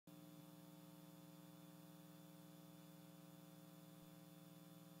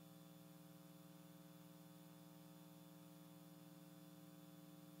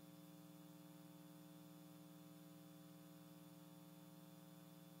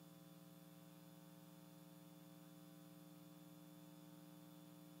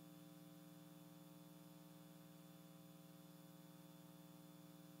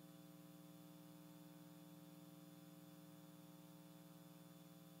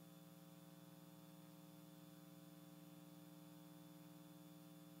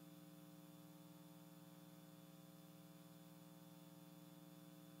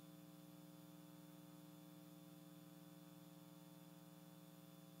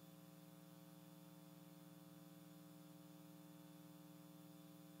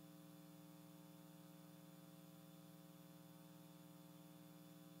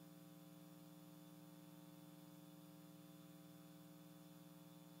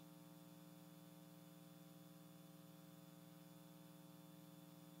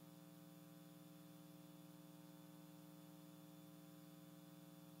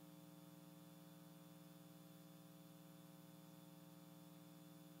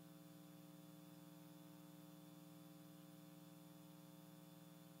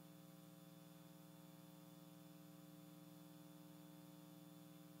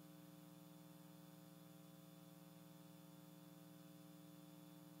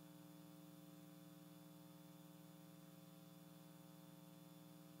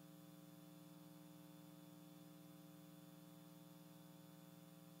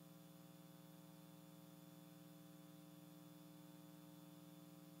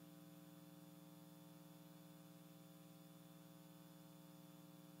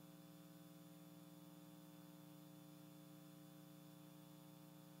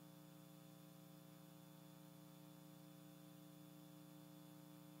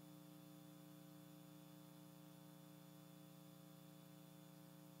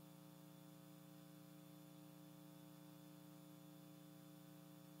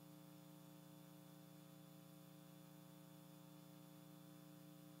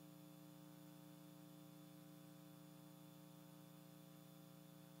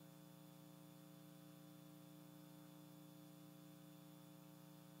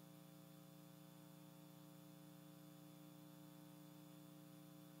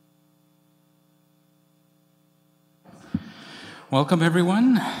Welcome,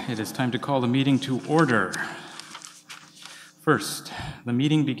 everyone. It is time to call the meeting to order. First, the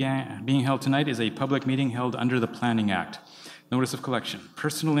meeting being held tonight is a public meeting held under the Planning Act. Notice of collection.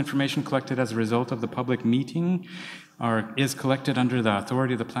 Personal information collected as a result of the public meeting is collected under the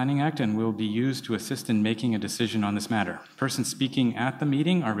authority of the Planning Act and will be used to assist in making a decision on this matter. Persons speaking at the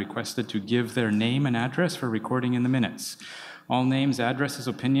meeting are requested to give their name and address for recording in the minutes. All names, addresses,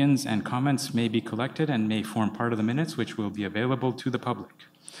 opinions, and comments may be collected and may form part of the minutes, which will be available to the public.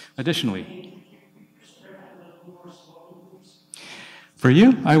 Additionally, for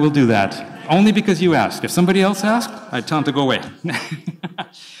you, I will do that, only because you asked. If somebody else asked, I'd tell them to go away.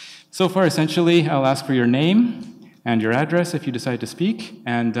 So far, essentially, I'll ask for your name and your address if you decide to speak,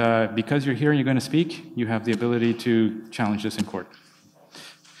 and because you're here and you're going to speak, you have the ability to challenge this in court.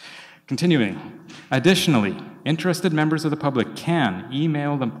 Continuing. Additionally, interested members of the public can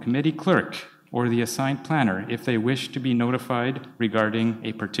email the committee clerk or the assigned planner if they wish to be notified regarding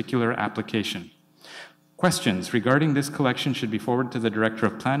a particular application. Questions regarding this collection should be forwarded to the Director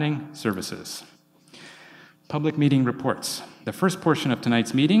of Planning Services. Public meeting reports. The first portion of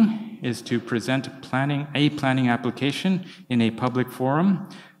tonight's meeting is to present a planning application in a public forum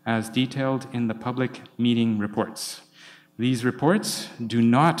as detailed in the public meeting reports. These reports do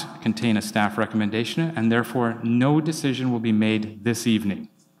not contain a staff recommendation, and therefore no decision will be made this evening.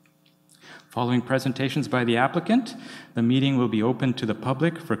 Following presentations by the applicant, the meeting will be open to the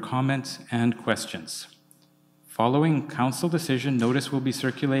public for comments and questions. Following council decision, notice will be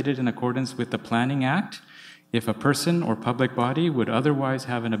circulated in accordance with the Planning Act. If a person or public body would otherwise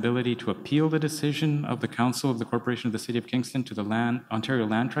have an ability to appeal the decision of the Council of the Corporation of the City of Kingston to the Ontario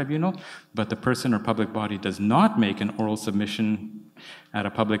Land Tribunal, but the person or public body does not make an oral submission at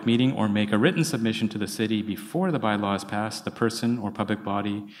a public meeting or make a written submission to the city before the bylaw is passed, the person or public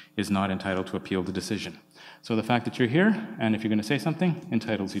body is not entitled to appeal the decision. So the fact that you're here, and if you're going to say something,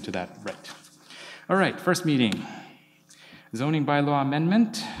 entitles you to that right. All right, first meeting. Zoning bylaw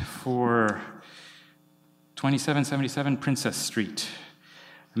amendment for 2777 Princess Street.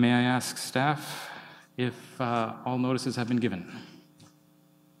 May I ask staff if all notices have been given?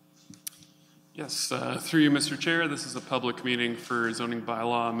 Yes, through you, Mr. Chair, this is a public meeting for zoning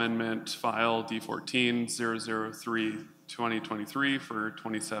bylaw amendment file D14-003-2023 for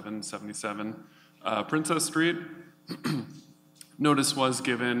 2777 Princess Street. Notice was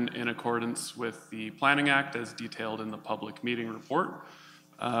given in accordance with the Planning Act as detailed in the public meeting report.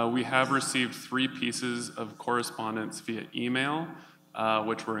 We have received 3 pieces of correspondence via email,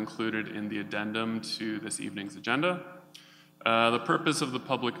 which were included in the addendum to this evening's agenda. The purpose of the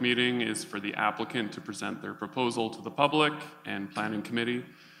public meeting is for the applicant to present their proposal to the public and planning committee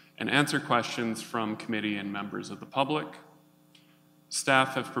and answer questions from committee and members of the public.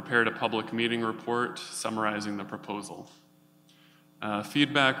 Staff have prepared a public meeting report summarizing the proposal.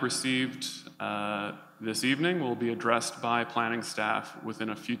 Feedback received this evening will be addressed by planning staff within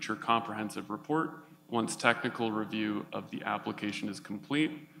a future comprehensive report once technical review of the application is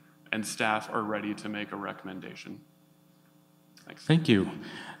complete and staff are ready to make a recommendation. Thanks. Thank you.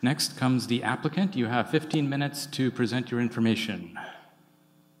 Next comes the applicant. You have 15 minutes to present your information.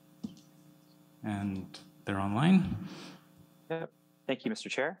 And they're online. Yep. Thank you, Mr.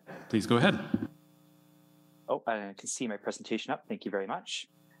 Chair. Please go ahead. Oh, I can see my presentation up. Thank you very much.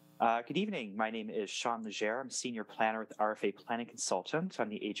 Good evening. My name is Sean Legere. I'm Senior Planner with RFA Planning Consultant. I'm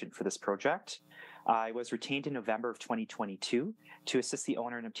the agent for this project. I was retained in November of 2022 to assist the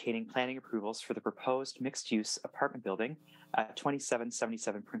owner in obtaining planning approvals for the proposed mixed-use apartment building at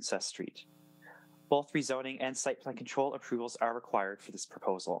 2777 Princess Street. Both rezoning and site plan control approvals are required for this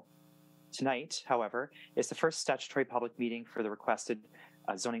proposal. Tonight, however, is the first statutory public meeting for the requested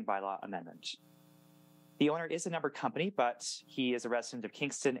zoning bylaw amendment. The owner is a numbered company, but he is a resident of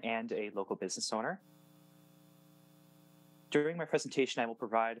Kingston and a local business owner. During my presentation, I will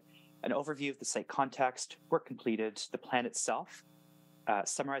provide an overview of the site context, work completed, the plan itself,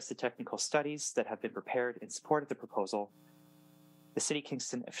 summarize the technical studies that have been prepared in support of the proposal, the City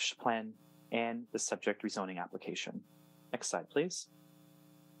Kingston official plan, and the subject rezoning application. Next slide, please.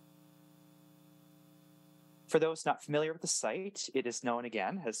 For those not familiar with the site, it is known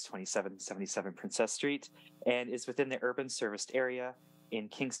again as 2777 Princess Street and is within the urban serviced area in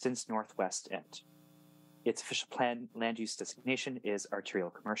Kingston's northwest end. Its official plan land use designation is arterial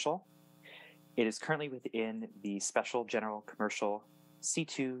commercial. It is currently within the special general commercial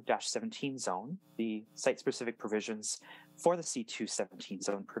C2-17 zone. The site-specific provisions for the C2-17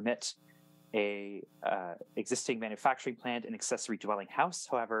 zone permit a existing manufacturing plant and accessory dwelling house.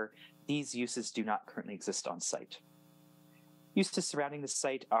 However, these uses do not currently exist on site. Uses surrounding the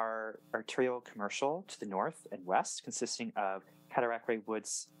site are arterial commercial to the north and west, consisting of Cataraqui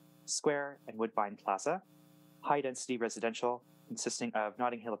Woods Square and Woodbine Plaza, high-density residential consisting of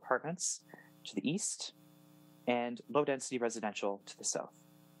Notting Hill Apartments to the east and low-density residential to the south.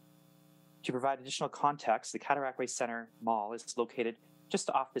 To provide additional context, the Cataraqui Center Mall is located just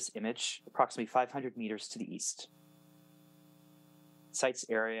off this image, approximately 500 meters to the east. The site's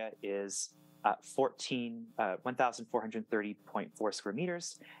area is 1,430.4 square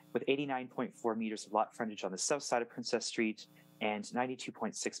meters, with 89.4 meters of lot frontage on the south side of Princess Street and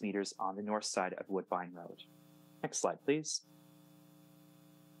 92.6 meters on the north side of Woodbine Road. Next slide, please.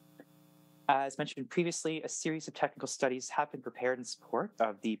 As mentioned previously, a series of technical studies have been prepared in support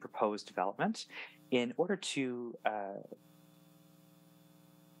of the proposed development in order to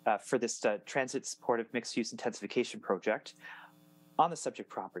for this transit supportive mixed-use intensification project on the subject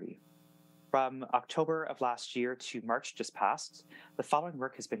property. From October of last year to March just passed, the following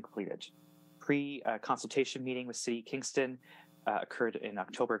work has been completed. Pre-consultation meeting with City Kingston occurred in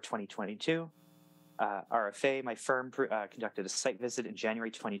October 2022. RFA, my firm, conducted a site visit in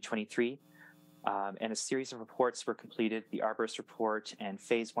January 2023, and a series of reports were completed. The Arborist report and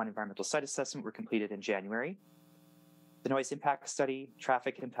Phase 1 environmental site assessment were completed in January. The noise impact study,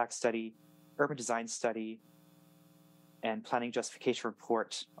 traffic impact study, urban design study, and planning justification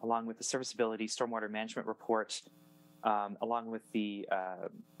report, along with the serviceability stormwater management report, along with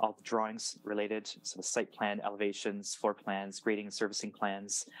all the drawings related, so the site plan, elevations, floor plans, grading and servicing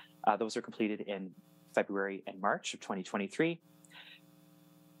plans, those are completed in February and March of 2023.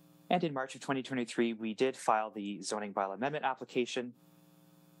 And in March of 2023, we did file the zoning bylaw amendment application,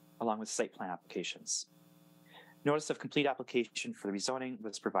 along with site plan applications. Notice of complete application for the rezoning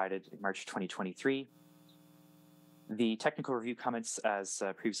was provided in March 2023. The technical review comments, as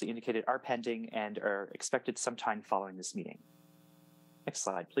previously indicated, are pending and are expected sometime following this meeting. Next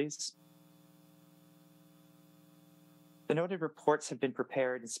slide, please. The noted reports have been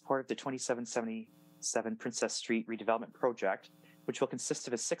prepared in support of the 2777 Princess Street redevelopment project, which will consist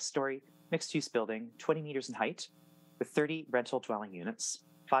of a 6-story mixed-use building, 20 meters in height, with 30 rental dwelling units,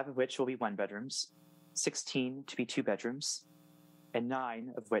 5 of which will be 1-bedrooms, 16 to be 2 bedrooms, and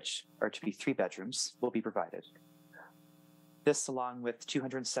 9 of which are to be 3 bedrooms will be provided. This along with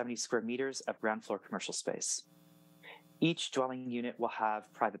 270 square meters of ground floor commercial space. Each dwelling unit will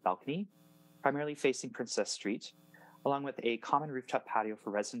have private balcony, primarily facing Princess Street, along with a common rooftop patio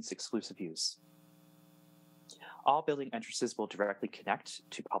for residents' exclusive use. All building entrances will directly connect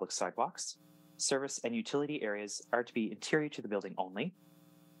to public sidewalks. Service and utility areas are to be interior to the building only.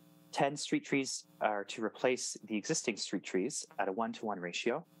 10 street trees are to replace the existing street trees at a 1-to-1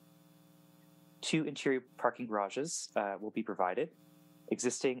 ratio. 2 interior parking garages will be provided.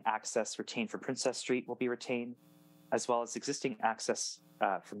 Existing access retained from Princess Street will be retained, as well as existing access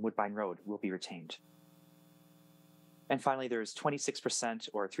from Woodbine Road will be retained. And finally, there's 26%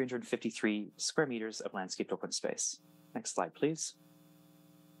 or 353 square meters of landscaped open space. Next slide, please.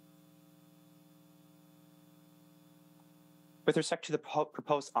 With respect to the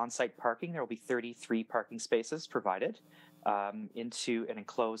proposed on-site parking, there will be 33 parking spaces provided into an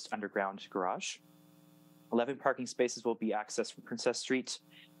enclosed underground garage. 11 parking spaces will be accessed from Princess Street,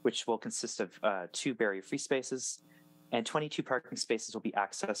 which will consist of 2 barrier-free spaces, and 22 parking spaces will be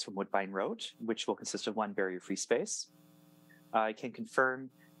accessed from Woodbine Road, which will consist of 1 barrier-free space. I can confirm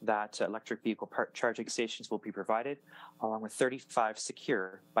that electric vehicle charging stations will be provided, along with 35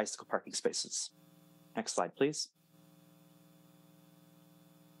 secure bicycle parking spaces. Next slide, please.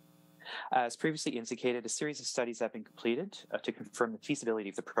 As previously indicated, a series of studies have been completed to confirm the feasibility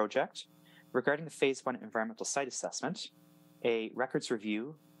of the project. Regarding the Phase 1 environmental site assessment, a records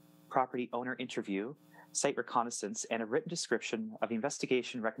review, property owner interview, site reconnaissance, and a written description of the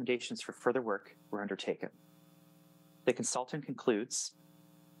investigation recommendations for further work were undertaken. The consultant concludes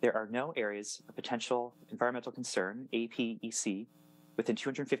there are no areas of potential environmental concern, APEC, within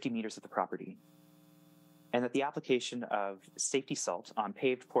 250 meters of the property, and that the application of safety salt on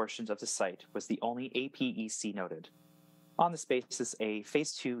paved portions of the site was the only APEC noted. On this basis, a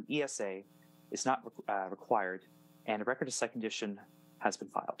Phase 2 ESA is not required, and a record of site condition has been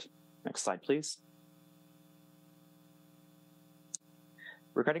filed. Next slide, please.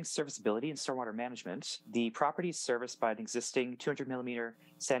 Regarding serviceability and stormwater management, the property is serviced by an existing 200mm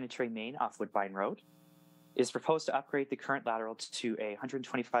sanitary main off Woodbine Road. It is proposed to upgrade the current lateral to a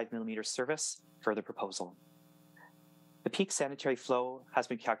 125mm service per the proposal. The peak sanitary flow has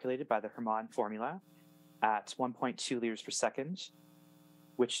been calculated by the Hermann formula at 1.2 liters per second,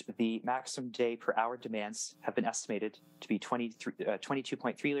 which the maximum day per hour demands have been estimated to be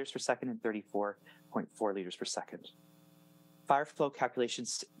 22.3 liters per second and 34.4 liters per second. fire flow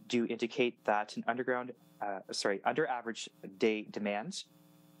calculations do indicate that an under average day demand,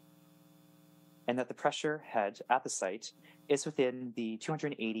 and that the pressure head at the site is within the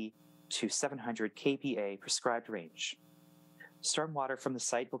 280 to 700 kPa prescribed range. Stormwater from the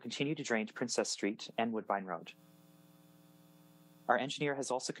site will continue to drain to Princess Street and Woodbine Road. Our engineer has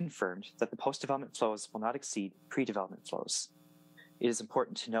also confirmed that the post-development flows will not exceed pre-development flows. It is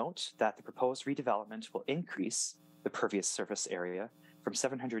important to note that the proposed redevelopment will increase the pervious surface area from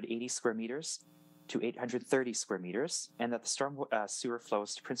 780 square meters to 830 square meters, and that the storm sewer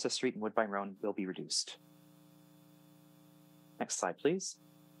flows to Princess Street and Woodbine Road will be reduced. Next slide, please.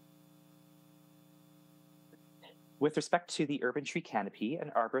 With respect to the urban tree canopy,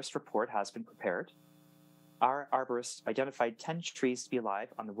 an arborist report has been prepared. Our arborist identified 10 trees to be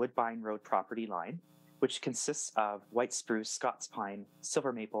alive on the Woodbine Road property line, which consists of white spruce, Scots pine,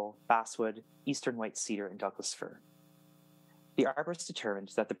 silver maple, basswood, eastern white cedar, and Douglas fir. The arborist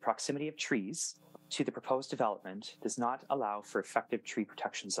determined that the proximity of trees to the proposed development does not allow for effective tree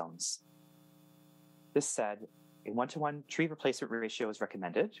protection zones. This said, a 1-to-1 tree replacement ratio is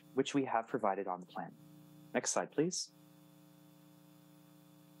recommended, which we have provided on the plan. Next slide, please.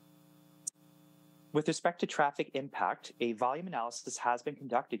 With respect to traffic impact, a volume analysis has been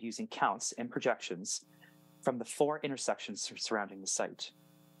conducted using counts and projections from the 4 intersections surrounding the site.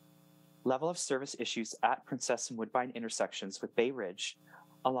 Level of service issues at Princess and Woodbine intersections with Bay Ridge,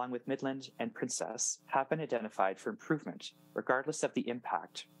 along with Midland and Princess, have been identified for improvement, regardless of the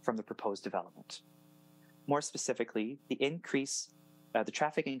impact from the proposed development. More specifically, the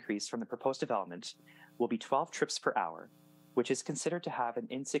traffic increase from the proposed development will be 12 trips per hour, which is considered to have an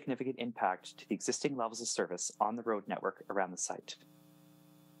insignificant impact to the existing levels of service on the road network around the site.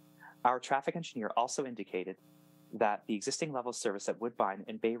 Our traffic engineer also indicated that the existing level of service at Woodbine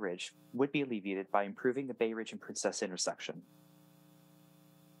and Bay Ridge would be alleviated by improving the Bay Ridge and Princess intersection.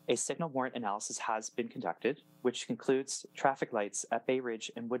 A signal warrant analysis has been conducted, which concludes traffic lights at Bay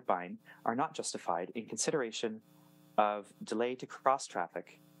Ridge and Woodbine are not justified in consideration of delay to cross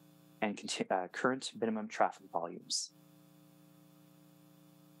traffic and current minimum traffic volumes.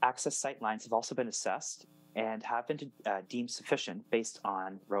 Access sight lines have also been assessed and have been deemed sufficient based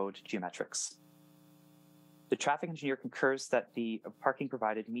on road geometrics. The traffic engineer concurs that the parking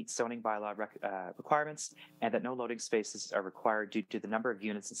provided meets zoning bylaw requirements and that no loading spaces are required due to the number of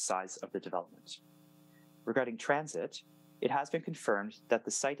units and size of the development. Regarding transit, it has been confirmed that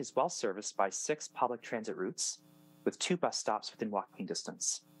the site is well serviced by 6 public transit routes with 2 bus stops within walking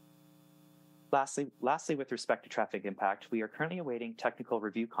distance. Lastly, with respect to traffic impact, we are currently awaiting technical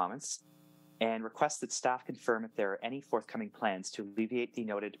review comments and request that staff confirm if there are any forthcoming plans to alleviate the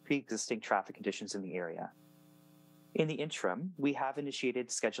noted pre-existing traffic conditions in the area. In the interim, we have initiated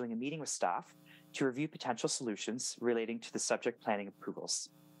scheduling a meeting with staff to review potential solutions relating to the subject planning approvals.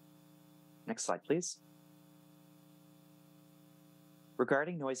 Next slide, please.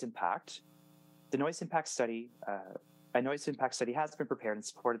 Regarding noise impact, the noise impact study, a noise impact study has been prepared in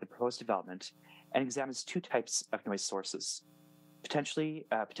support of the proposed development and examines 2 types of noise sources.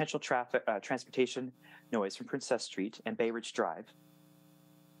 Potential transportation noise from Princess Street and Bay Ridge Drive,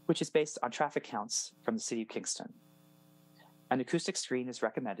 which is based on traffic counts from the City of Kingston. An acoustic screen is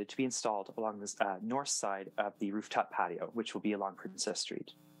recommended to be installed along the north side of the rooftop patio, which will be along Princess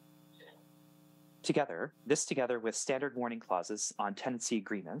Street. Together with standard warning clauses on tenancy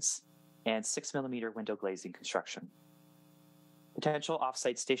agreements and 6mm window glazing construction. Potential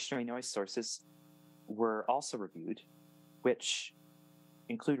off-site stationary noise sources were also reviewed, which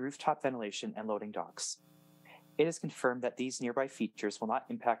include rooftop ventilation and loading docks. It is confirmed that these nearby features will not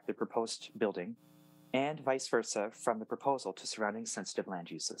impact the proposed building, and vice versa from the proposal to surrounding sensitive land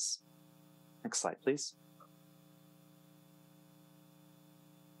uses. Next slide, please.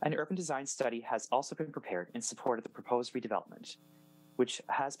 An urban design study has also been prepared in support of the proposed redevelopment, which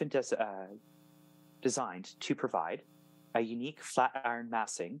has been designed to provide a unique flat iron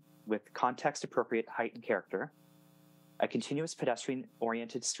massing with context-appropriate height and character, a continuous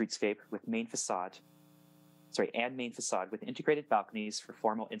pedestrian-oriented streetscape with main facade with integrated balconies for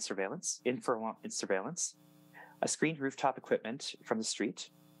informal in surveillance, a screened rooftop equipment from the street,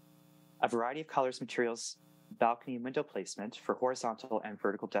 a variety of colors, materials, balcony and window placement for horizontal and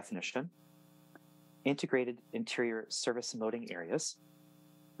vertical definition, integrated interior service and loading areas,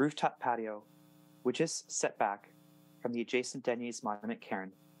 rooftop patio, which is set back from the adjacent Denny's Monument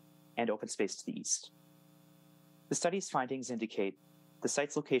Cairn, and open space to the east. The study's findings indicate the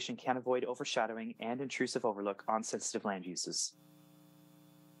site's location can avoid overshadowing and intrusive overlook on sensitive land uses.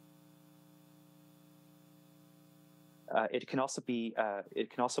 It can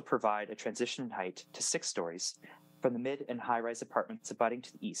also provide a transition in height to 6 stories from the mid and high-rise apartments abutting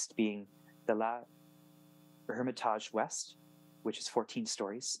to the east, being the La Hermitage West, which is 14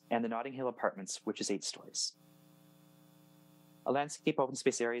 stories, and the Notting Hill Apartments, which is 8 stories. A landscape open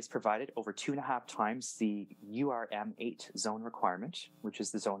space area is provided over 2.5 times the URM8 zone requirement, which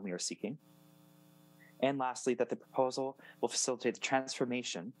is the zone we are seeking. And lastly, that the proposal will facilitate the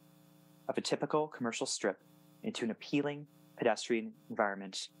transformation of a typical commercial strip into an appealing pedestrian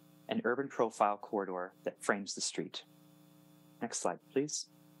environment and urban profile corridor that frames the street. Next slide, please.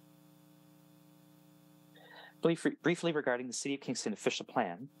 Briefly regarding the City of Kingston official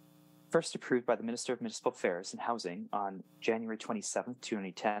plan, first approved by the Minister of Municipal Affairs and Housing on January 27,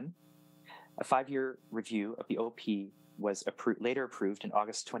 2010, a 5-year review of the OP was later approved in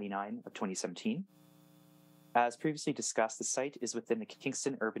August 29 of 2017. As previously discussed, the site is within the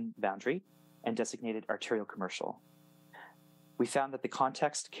Kingston urban boundary and designated arterial commercial. We found that the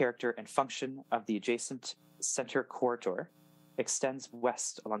context, character, and function of the adjacent center corridor extends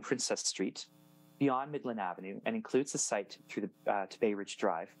west along Princess Street, beyond Midland Avenue, and includes the site through to Bay Ridge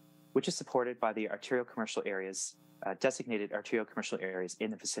Drive, which is supported by the arterial commercial areas, designated arterial commercial areas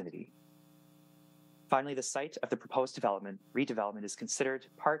in the vicinity. Finally, the site of the proposed redevelopment is considered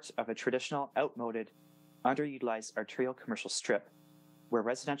part of a traditional, outmoded, underutilized arterial commercial strip where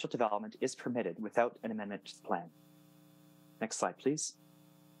residential development is permitted without an amendment to the plan. Next slide, please.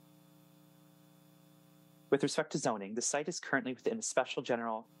 With respect to zoning, the site is currently within the Special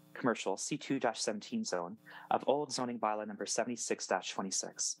General Commercial C2-17 zone of Old Zoning Bylaw number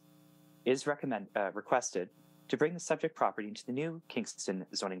 76-26. It is requested to bring the subject property into the new Kingston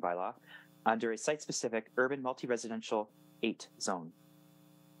zoning bylaw under a site-specific urban multi-residential 8 zone.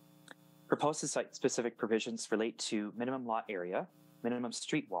 Proposed site-specific provisions relate to minimum lot area, minimum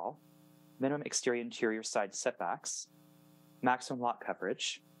street wall, minimum exterior interior side setbacks, maximum lot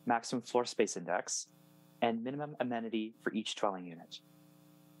coverage, maximum floor space index, and minimum amenity for each dwelling unit.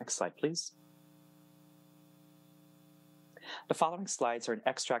 Next slide, please. The following slides are an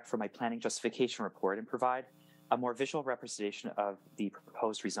extract from my planning justification report and provide a more visual representation of the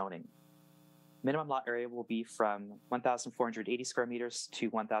proposed rezoning. Minimum lot area will be from 1,480 square meters to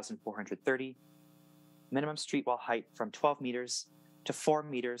 1,430. Minimum street wall height from 12 meters to 4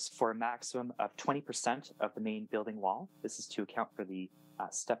 meters for a maximum of 20% of the main building wall. This is to account for the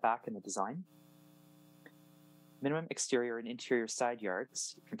step back in the design. Minimum exterior and interior side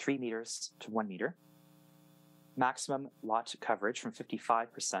yards from 3 meters to 1 meter. Maximum lot coverage from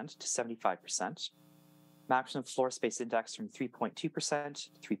 55% to 75%. Maximum floor space index from 3.2% to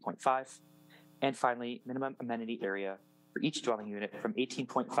 3.5. And finally, minimum amenity area for each dwelling unit from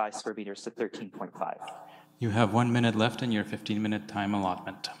 18.5 square meters to 13.5. You have 1 minute left in your 15-minute time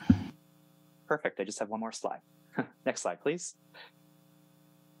allotment. Perfect. I just have one more slide. Next slide, please.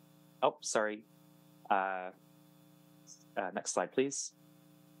 Oh, sorry. Next slide, please.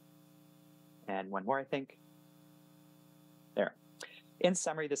 And one more, I think. There. In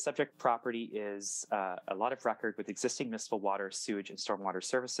summary, the subject property is a lot of record with existing municipal water, sewage, and stormwater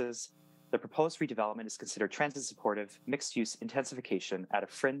services. The proposed redevelopment is considered transit supportive, mixed-use intensification at the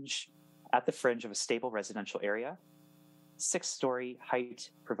fringe of a stable residential area. 6-story height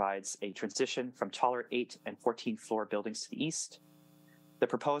provides a transition from taller 8 and 14 floor buildings to the east. The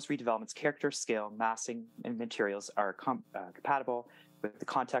proposed redevelopment's character, scale, massing, and materials are compatible with the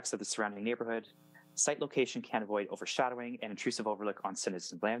context of the surrounding neighborhood. Site location can avoid overshadowing and intrusive overlook on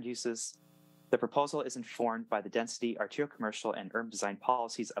citizen land uses. The proposal is informed by the density, arterial commercial, and urban design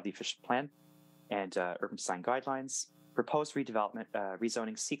policies of the official plan and urban design guidelines. Proposed redevelopment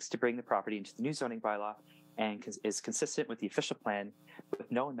rezoning seeks to bring the property into the new zoning bylaw and is consistent with the official plan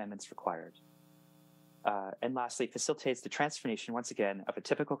with no amendments required. And lastly, facilitates the transformation, once again, of a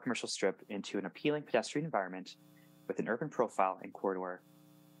typical commercial strip into an appealing pedestrian environment with an urban profile and corridor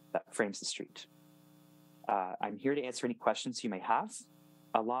that frames the street. I'm here to answer any questions you may have.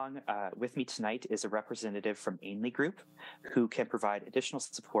 Along with me tonight is a representative from Ainley Group who can provide additional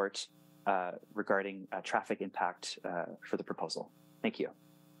support regarding traffic impact for the proposal. Thank you.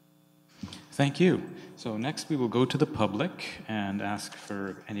 Thank you. So next we will go to the public and ask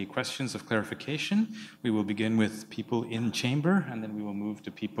for any questions of clarification. We will begin with people in chamber and then we will move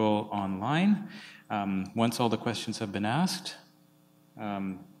to people online. Once all the questions have been asked,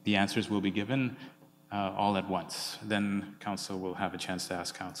 the answers will be given all at once. Then council will have a chance to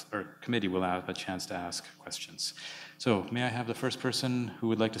ask committee will have a chance to ask questions. So may I have the first person who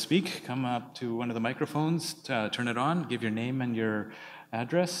would like to speak come up to one of the microphones, turn it on, give your name and your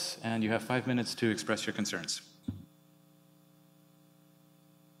address, and you have 5 minutes to express your concerns.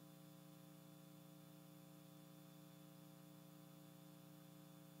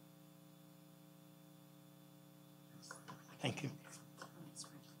 Thank you.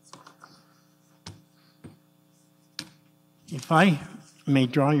 If I may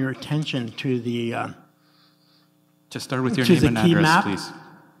draw your attention to the Just start with your to name the and key address, map. please.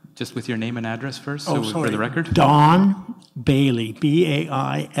 Just with your name and address first, Oh, so sorry. for the record. Don Bailey, Bailey,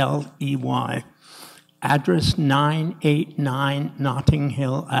 address 989 Notting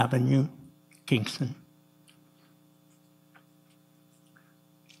Hill Avenue, Kingston.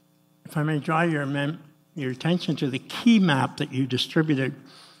 If I may draw your attention to the key map that you distributed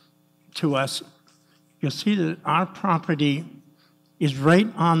to us, you'll see that our property is right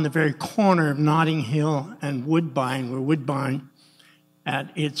on the very corner of Notting Hill and Woodbine, where Woodbine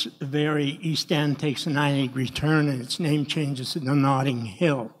at its very east end takes a 90-degree turn and its name changes to Notting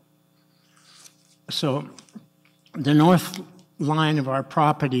Hill. So the north line of our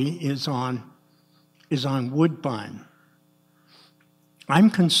property is on Woodbine. I'm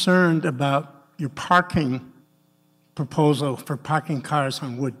concerned about your parking proposal for parking cars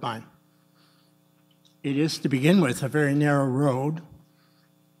on Woodbine. It is, to begin with, a very narrow road,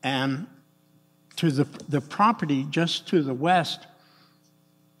 and to the property just to the west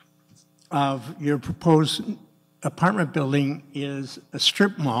of your proposed apartment building is a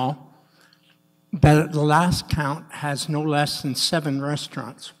strip mall that at the last count has no less than 7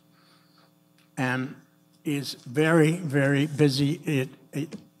 restaurants and is very, very busy.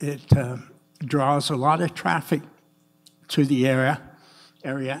 It draws a lot of traffic to the area,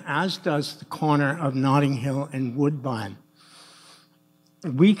 as does the corner of Notting Hill and Woodbine.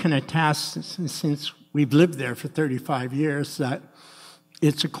 We can attest, since we've lived there for 35 years, that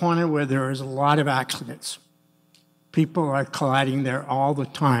it's a corner where there is a lot of accidents. People are colliding there all the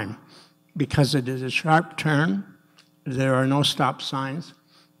time because it is a sharp turn, there are no stop signs,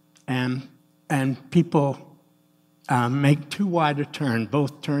 and people make too wide a turn,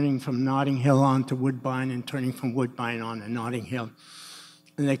 both turning from Notting Hill onto Woodbine and turning from Woodbine onto Notting Hill,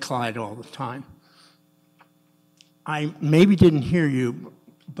 and they collide all the time. I maybe didn't hear you,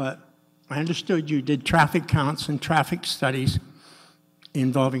 but I understood you did traffic counts and traffic studies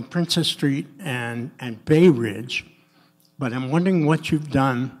involving Princess Street and Bay Ridge, but I'm wondering what you've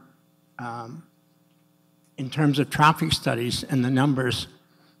done in terms of traffic studies and the numbers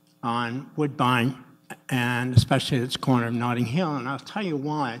on Woodbine, and especially its corner of Notting Hill, and I'll tell you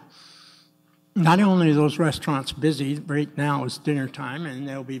why. Not only are those restaurants busy, right now it's dinner time, and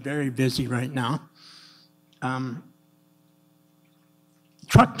they'll be very busy right now.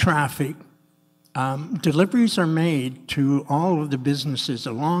 Truck traffic, deliveries are made to all of the businesses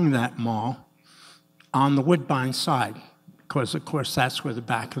along that mall on the Woodbine side, because of course that's where the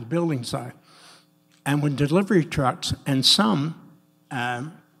back of the buildings are. And when delivery trucks, and some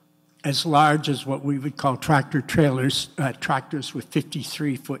as large as what we would call tractor trailers, tractors with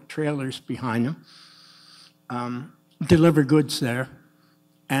 53-foot trailers behind them, deliver goods there.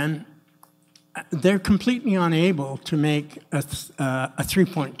 And they're completely unable to make a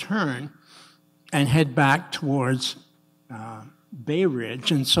 3-point turn and head back towards Bay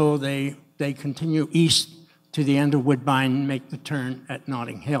Ridge. And so they continue east to the end of Woodbine and make the turn at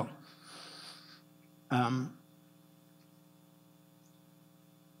Notting Hill.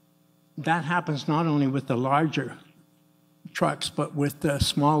 That happens not only with the larger trucks, but with the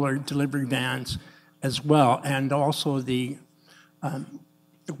smaller delivery vans as well, and also the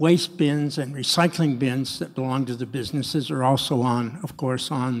waste bins and recycling bins that belong to the businesses are also on, of course,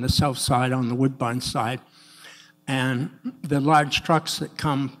 on the south side, on the Woodbine side. And the large trucks that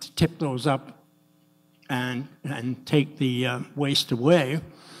come to tip those up and take the waste away,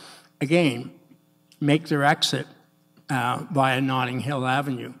 again, make their exit via Notting Hill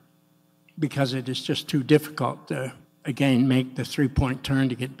Avenue, because it is just too difficult to, again, make the 3-point turn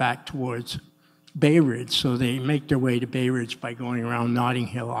to get back towards Bay Ridge. So they make their way to Bay Ridge by going around Notting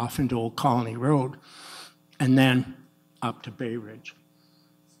Hill off into Old Colony Road and then up to Bay Ridge.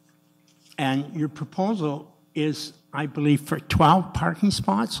 And your proposal is, I believe, for 12 parking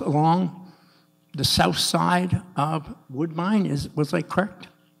spots along the south side of Woodbine. Was I correct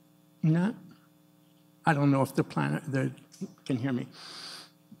in that? I don't know if the planner can hear me.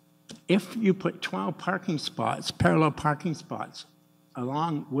 If you put 12 parking spots, parallel parking spots,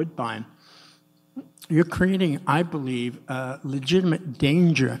 along Woodbine, you're creating, I believe, a legitimate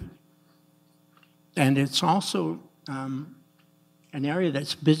danger. And it's also an area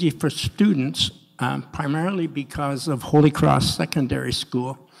that's busy for students, primarily because of Holy Cross Secondary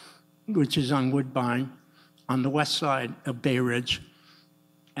School, which is on Woodbine, on the west side of Bay Ridge.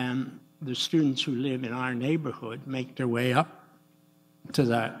 And the students who live in our neighborhood make their way up to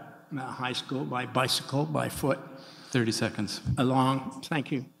that high school by bicycle, by foot. 30 seconds. Along,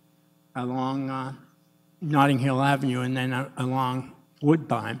 thank you, along Notting Hill Avenue and then along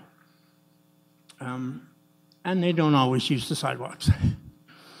Woodbine. And they don't always use the sidewalks,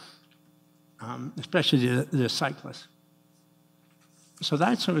 especially the cyclists. So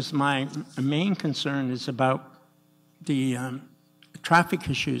that's was my main concern is about the traffic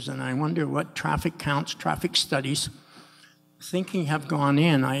issues, and I wonder what traffic counts, traffic studies, thinking have gone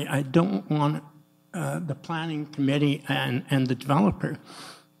in. I don't want the planning committee and the developer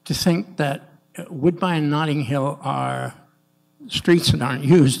to think that Woodbine and Notting Hill are streets that aren't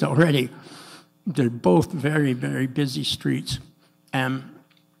used already. They're both very, very busy streets and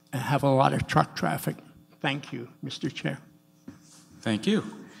have a lot of truck traffic. Thank you, Mr. Chair. Thank you.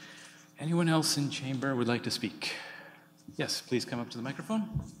 Anyone else in chamber would like to speak? Yes, please come up to the microphone.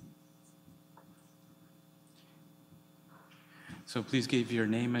 So please give your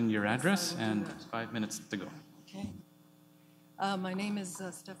name and your address, and 5 minutes to go. Okay. My name is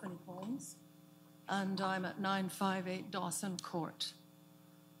Stephanie Holmes, and I'm at 958 Dawson Court.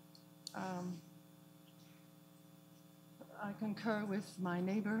 I concur with my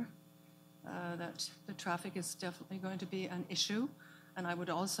neighbor that the traffic is definitely going to be an issue, and I would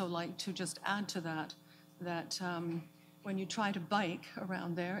also like to just add to that when you try to bike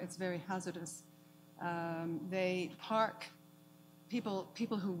around there, it's very hazardous. They park, people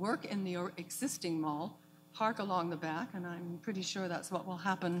who work in the existing mall park along the back, and I'm pretty sure that's what will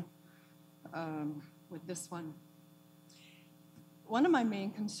happen with this one. One of my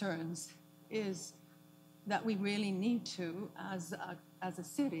main concerns is that we really need to, as a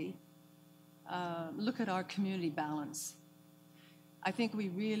city, look at our community balance. I think we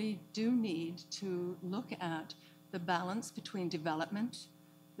really do need to look at the balance between development,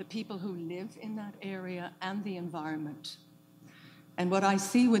 the people who live in that area, and the environment. And what I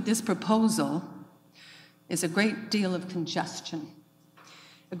see with this proposal is a great deal of congestion,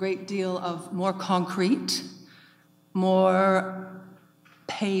 a great deal of more concrete, more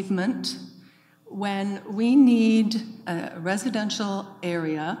pavement, when we need a residential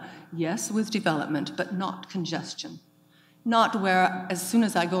area, yes, with development, but not congestion. Not where, as soon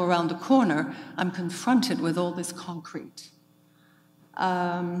as I go around the corner, I'm confronted with all this concrete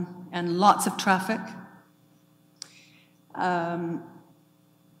and lots of traffic. I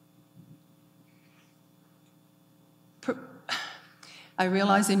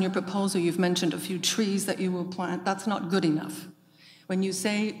realize in your proposal you've mentioned a few trees that you will plant. That's not good enough. When you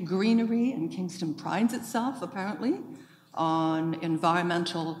say greenery, and Kingston prides itself, apparently, on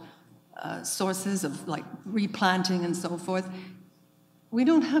environmental sources of like replanting and so forth, we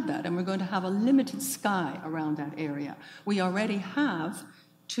don't have that, and we're going to have a limited sky around that area. We already have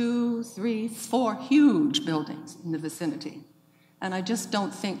 2, 3, 4 huge buildings in the vicinity, and I just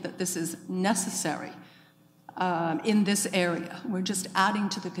don't think that this is necessary in this area. We're just adding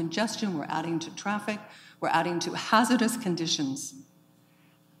to the congestion, we're adding to traffic, we're adding to hazardous conditions.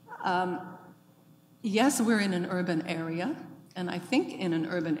 Yes, we're in an urban area, and I think in an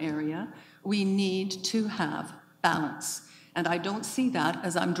urban area, we need to have balance. And I don't see that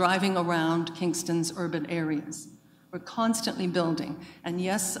as I'm driving around Kingston's urban areas. We're constantly building. And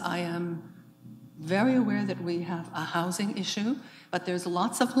yes, I am very aware that we have a housing issue, but there's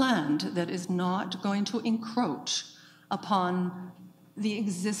lots of land that is not going to encroach upon the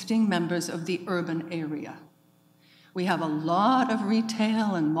existing members of the urban area. We have a lot of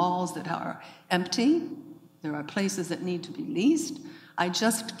retail and malls that are empty. There are places that need to be leased. I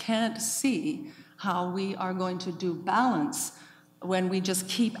just can't see how we are going to do balance when we just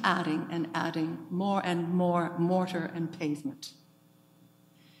keep adding and adding more and more mortar and pavement.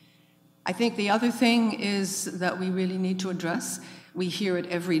 I think the other thing is that we really need to address, we hear it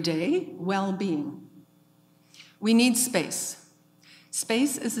every day, well-being. We need space.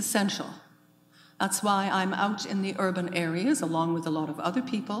 Space is essential. That's why I'm out in the urban areas, along with a lot of other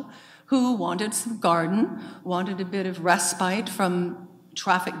people who wanted some garden, wanted a bit of respite from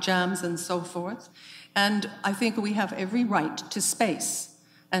traffic jams and so forth. And I think we have every right to space.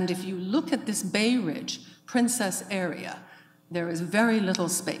 And if you look at this Bay Ridge, Princess area, there is very little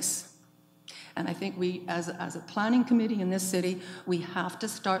space. And I think we, as a planning committee in this city, we have to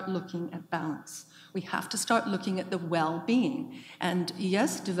start looking at balance. We have to start looking at the well-being. And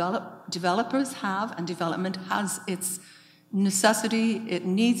yes, developers have, and development has its necessity, it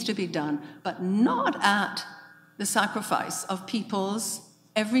needs to be done, but not at the sacrifice of people's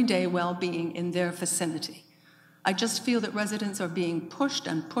everyday well-being in their vicinity. I just feel that residents are being pushed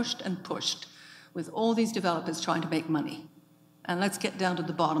and pushed and pushed with all these developers trying to make money. And let's get down to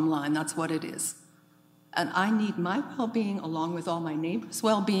the bottom line, that's what it is. And I need my well-being, along with all my neighbors'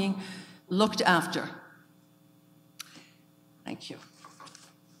 well-being, looked after. Thank you.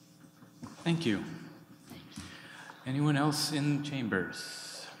 Thank you. Anyone else in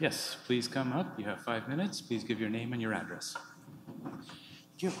chambers? Yes, please come up. You have 5 minutes. Please give your name and your address.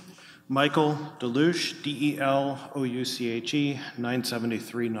 Thank you. Michael Delouche, Delouche,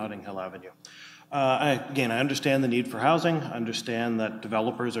 973 Notting Hill Avenue. Again, I understand the need for housing. I understand that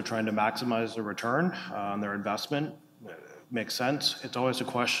developers are trying to maximize the return on their investment. Makes sense. It's always a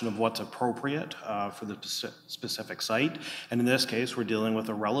question of what's appropriate for the specific site. And in this case, we're dealing with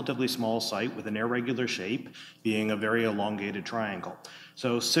a relatively small site with an irregular shape, being a very elongated triangle.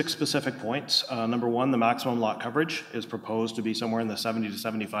 So 6 specific points. Number 1, the maximum lot coverage is proposed to be somewhere in the 70 to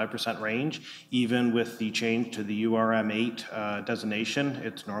 75% range. Even with the change to the URM8 designation,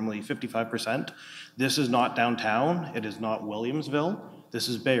 it's normally 55%. This is not downtown. It is not Williamsville. This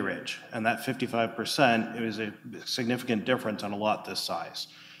is Bay Ridge, and that 55% is a significant difference on a lot this size.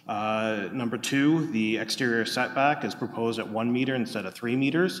 Number 2, the exterior setback is proposed at 1 meter instead of 3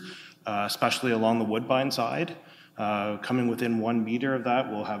 meters, especially along the Woodbine side. Coming within 1 meter of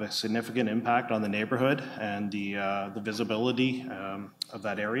that will have a significant impact on the neighborhood and the visibility of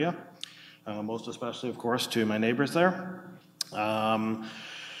that area, most especially, of course, to my neighbors there.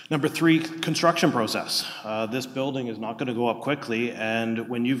 Number 3, construction process. This building is not going to go up quickly, and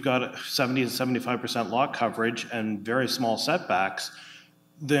when you've got 70 to 75% lot coverage and very small setbacks,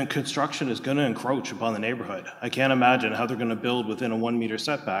 the construction is going to encroach upon the neighborhood. I can't imagine how they're going to build within a 1 meter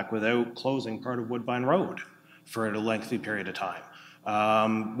setback without closing part of Woodbine Road for a lengthy period of time.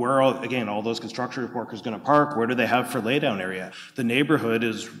 Where, again, all those construction workers going to park? Where do they have for laydown area? The neighborhood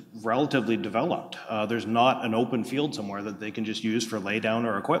is relatively developed. There's not an open field somewhere that they can just use for laydown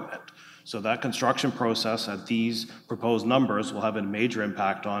or equipment. So that construction process at these proposed numbers will have a major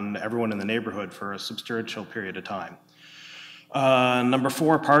impact on everyone in the neighborhood for a substantial period of time. Number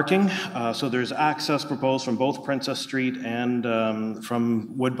 4, parking. So there's access proposed from both Princess Street and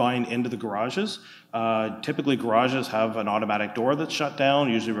from Woodbine into the garages. Typically garages have an automatic door that's shut down,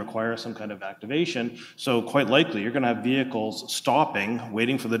 usually require some kind of activation. So quite likely you're going to have vehicles stopping,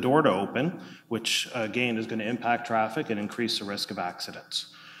 waiting for the door to open, which again is going to impact traffic and increase the risk of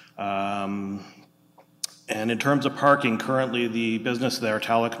accidents. And in terms of parking, currently the business there,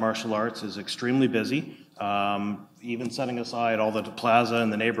 Talek Martial Arts, is extremely busy. Even setting aside all the plaza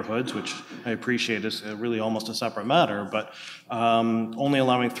and the neighborhoods, which I appreciate is really almost a separate matter, but only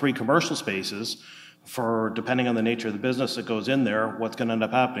allowing 3 commercial spaces for, depending on the nature of the business that goes in there, what's going to end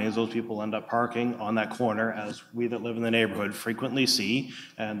up happening is those people end up parking on that corner, as we that live in the neighborhood frequently see,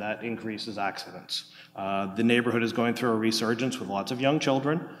 and that increases accidents. The neighborhood is going through a resurgence with lots of young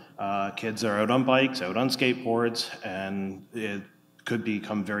children. Kids are out on bikes, out on skateboards, and it could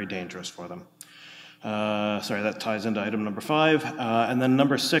become very dangerous for them. Sorry, that ties into item number 5. And then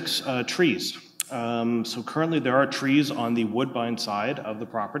number 6, trees. So currently there are trees on the Woodbine side of the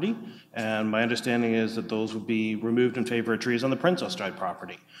property, and my understanding is that those would be removed in favor of trees on the Princess Drive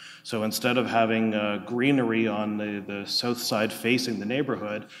property. So instead of having greenery on the south side facing the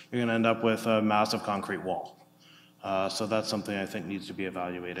neighborhood, you're going to end up with a massive concrete wall. So that's something I think needs to be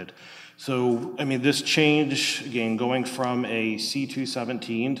evaluated. So, I mean, this change, again, going from a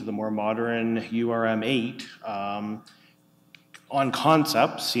C217 to the more modern URM8, on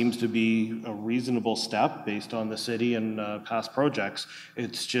concept seems to be a reasonable step based on the city and past projects.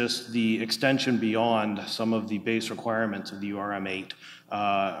 It's just the extension beyond some of the base requirements of the URM8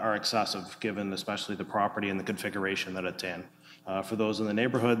 are excessive, given especially the property and the configuration that it's in. For those in the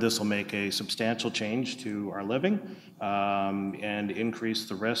neighborhood, this will make a substantial change to our living and increase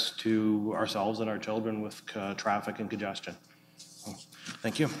the risk to ourselves and our children with traffic and congestion.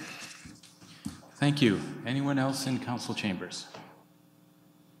 Thank you. Thank you. Anyone else in council chambers?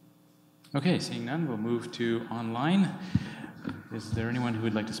 Okay, seeing none, we'll move to online. Is there anyone who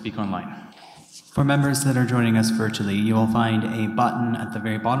would like to speak online? For members that are joining us virtually, you will find a button at the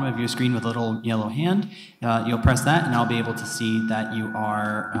very bottom of your screen with a little yellow hand. You'll press that and I'll be able to see that you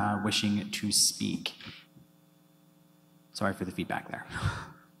are wishing to speak. Sorry for the feedback there.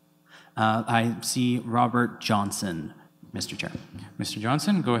 I see Robert Johnson, Mr. Chair. Mr.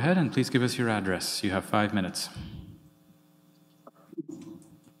 Johnson, go ahead and please give us your address. You have 5 minutes.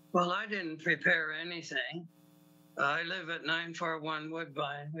 Well, I didn't prepare anything. I live at 941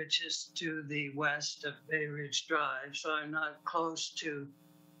 Woodbine, which is to the west of Bay Ridge Drive, so I'm not close to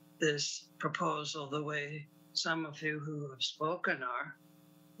this proposal the way some of you who have spoken are.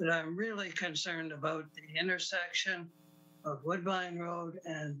 But I'm really concerned about the intersection of Woodbine Road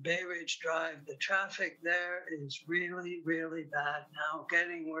and Bay Ridge Drive. The traffic there is really, really bad now,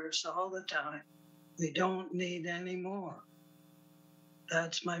 getting worse all the time. We don't need any more.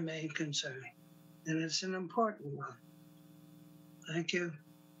 That's my main concern. And it's an important one. Thank you.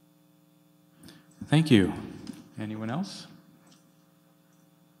 Thank you. Anyone else?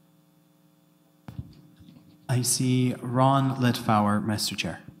 I see Ron Litfauer, Mr.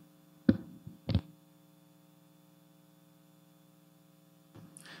 Chair.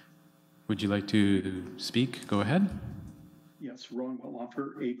 Would you like to speak? Go ahead. Yes, Ron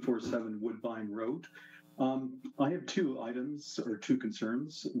Welloffer, 847 Woodbine Road. I have two items or two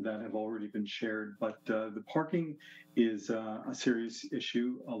concerns that have already been shared, but the parking is a serious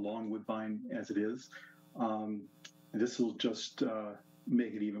issue along Woodbine as it is. This will just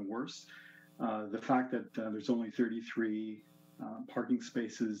make it even worse. The fact that there's only 33 parking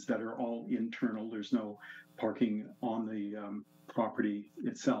spaces that are all internal, there's no parking on the property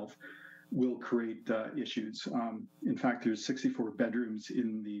itself, will create issues. In fact, there's 64 bedrooms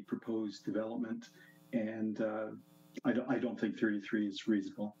in the proposed development, and I don't think 33 is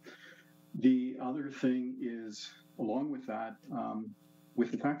reasonable. The other thing is, along with that,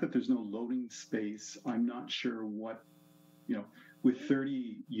 with the fact that there's no loading space, I'm not sure what, with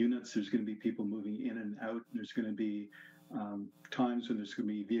 30 units, there's going to be people moving in and out. There's going to be times when there's going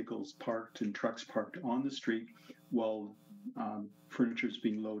to be vehicles parked and trucks parked on the street while furniture is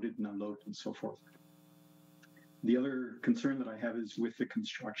being loaded and unloaded and so forth. The other concern that I have is with the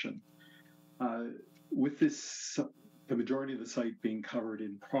construction. With this, the majority of the site being covered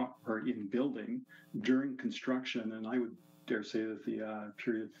in building during construction, and I would dare say that the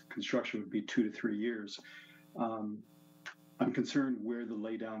period of construction would be 2 to 3 years. I'm concerned where the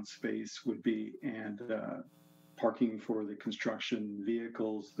laydown space would be and parking for the construction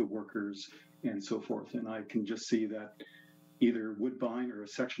vehicles, the workers, and so forth. And I can just see that either Woodbine or a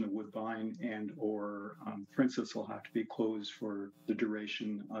section of Woodbine and or Princess will have to be closed for the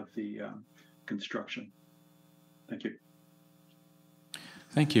duration of the construction. Thank you.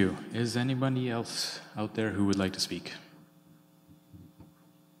 Thank you. Is anybody else out there who would like to speak?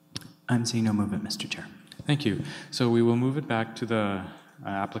 I'm seeing no movement, Mr. Chair. Thank you. So we will move it back to the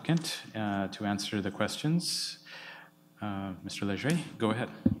applicant to answer the questions. Mr. Leger, go ahead.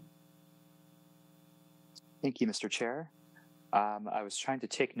 Thank you, Mr. Chair. I was trying to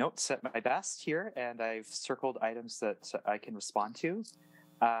take notes at my best here, and I've circled items that I can respond to.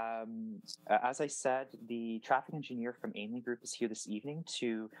 As I said, the traffic engineer from Ainley Group is here this evening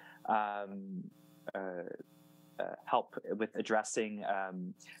to help with addressing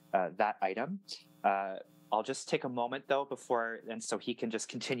that item. I'll just take a moment though and so he can just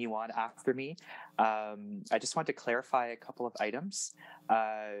continue on after me. I just want to clarify a couple of items.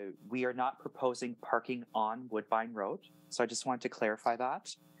 We are not proposing parking on Woodbine Road, so I just want to clarify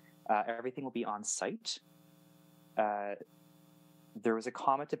that. Everything will be on site. There was a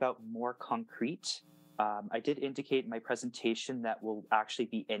comment about more concrete. I did indicate in my presentation that we'll actually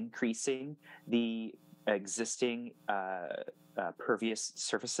be increasing the existing pervious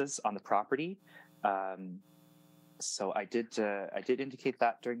surfaces on the property. So I did indicate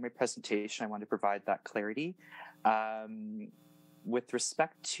that during my presentation. I want to provide that clarity. With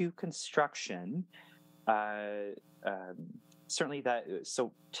respect to construction, certainly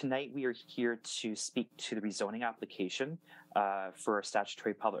so tonight we are here to speak to the rezoning application for a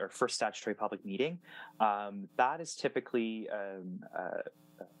statutory public, or first statutory public meeting. That is typically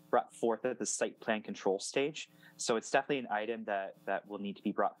brought forth at the site plan control stage. So it's definitely an item that will need to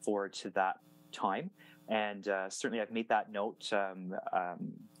be brought forward to that time. And certainly I've made that note,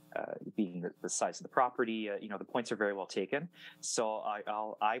 being the size of the property, the points are very well taken. So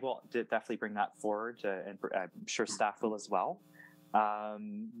I will definitely bring that forward, and I'm sure staff will as well.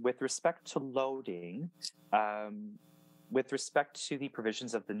 With respect to loading, with respect to the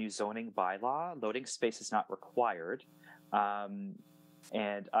provisions of the new zoning bylaw, loading space is not required.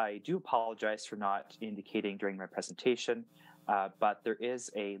 And I do apologize for not indicating during my presentation, but there is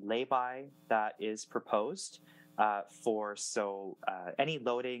a lay-by that is proposed any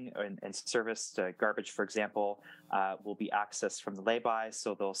loading and serviced garbage, for example, will be accessed from the lay-by.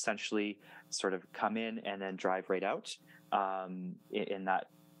 So they'll essentially sort of come in and then drive right out in that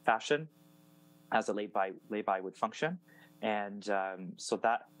fashion as a lay-by would function. And so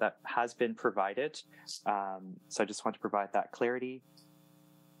that has been provided. So I just want to provide that clarity.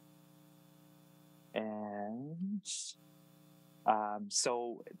 And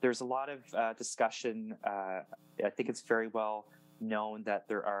so there's a lot of discussion. I think it's very well known that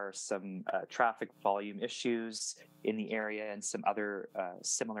there are some traffic volume issues in the area and some other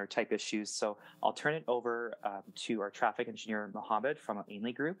similar type issues. So I'll turn it over to our traffic engineer, Mohammed from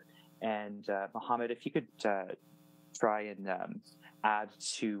Ainley Group. And Mohammed, if you could try and add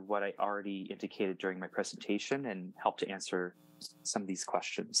to what I already indicated during my presentation and help to answer some of these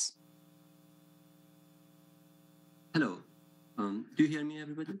questions. Hello. Do you hear me,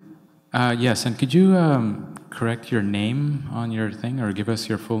 everybody? Yes, and could you correct your name on your thing or give us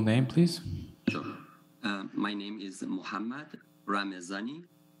your full name, please? Sure. My name is Muhammad Ramezani.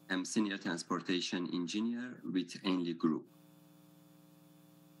 I'm Senior Transportation Engineer with Ainley Group.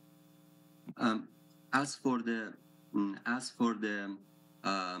 As for the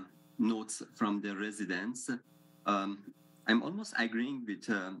notes from the residents, I'm almost agreeing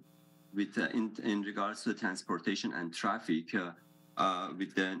with in regards to transportation and traffic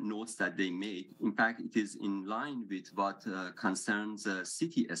with the notes that they made. In fact, it is in line with what concerns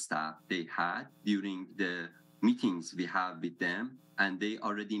city staff they had during the meetings we have with them, and they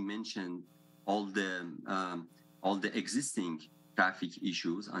already mentioned all the existing traffic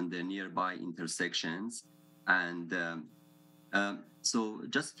issues on the nearby intersections. And so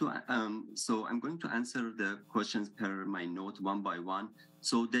I'm going to answer the questions per my note one by one.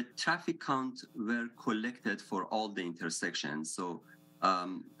 So the traffic count were collected for all the intersections. So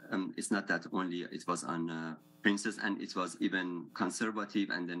it's not that only it was on Princess, and it was even conservative,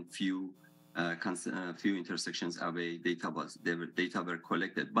 and then few intersections away data were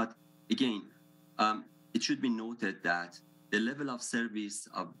collected. But again, it should be noted that the level of service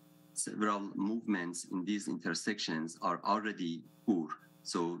of several movements in these intersections are already poor.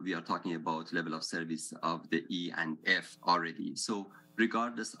 So we are talking about level of service of the E and F already. So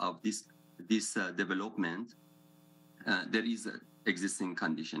regardless of this development, there is an existing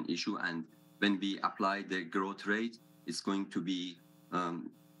condition issue, and when we apply the growth rate, it's going to be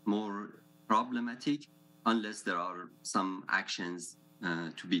more problematic unless there are some actions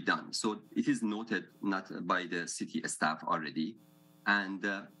to be done. So it is noted not by the city staff already. And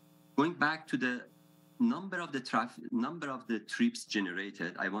going back to the number of the trips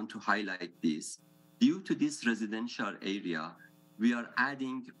generated, I want to highlight this. Due to this residential area, we are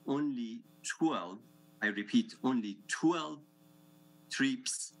adding only 12, I repeat, only 12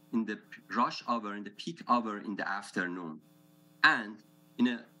 trips in the rush hour, in the peak hour in the afternoon. And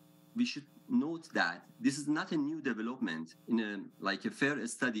we should note that this is not a new development. In a fair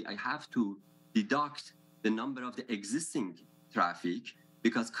study, I have to deduct the number of the existing traffic,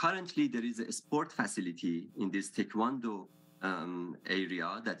 because currently there is a sport facility in this taekwondo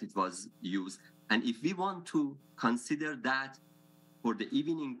area that it was used. And if we want to consider that for the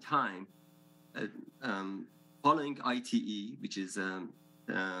evening time, following ITE, which is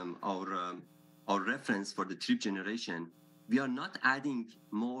our reference for the trip generation, we are not adding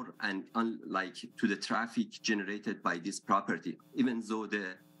more and to the traffic generated by this property, even though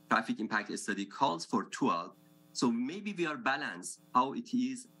the traffic impact study calls for 12. So maybe we are balanced how it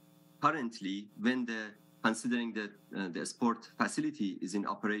is currently when considering that the sport facility is in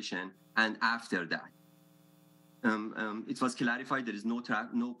operation and after that. It was clarified there is no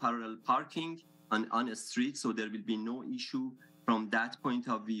parallel parking on a street, so there will be no issue from that point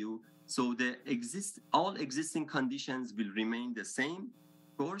of view. So all existing conditions will remain the same,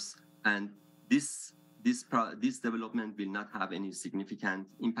 of course, and this development will not have any significant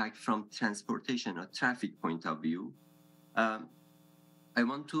impact from transportation or traffic point of view. I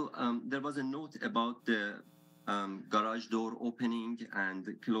want to, there was a note about the garage door opening and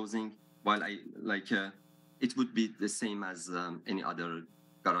closing. While it would be the same as any other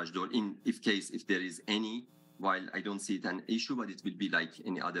garage door if there is any, while I don't see it an issue, but it will be like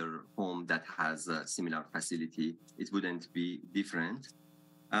any other home that has a similar facility. It wouldn't be different.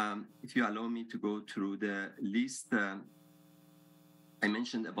 If you allow me to go through the list, I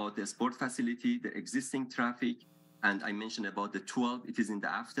mentioned about the sport facility, the existing traffic, and I mentioned about the 12, it is in the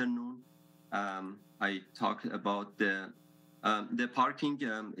afternoon. I talked about the parking,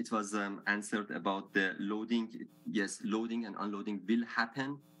 it was answered about the loading. Yes, loading and unloading will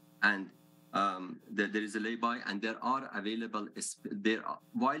happen, and there is a lay-by, and there are available,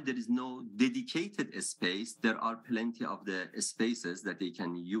 while there is no dedicated space, there are plenty of the spaces that they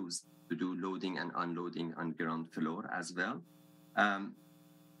can use to do loading and unloading on ground floor as well.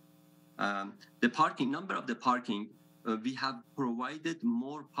 The parking, number of the parking, we have provided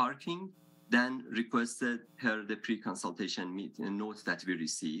more parking than requested per the pre-consultation note that we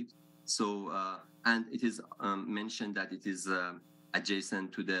received. So, and it is mentioned that it is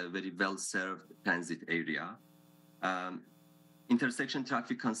adjacent to the very well-served transit area. Intersection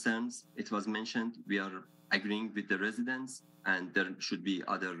traffic concerns, it was mentioned, we are agreeing with the residents, and there should be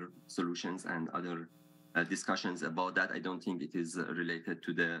other solutions and other discussions about that. I don't think it is related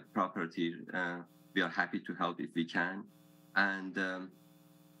to the property. We are happy to help if we can. And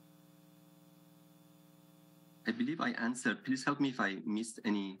I believe I answered, please help me if I missed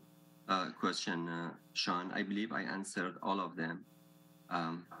any question, Sean. I believe I answered all of them.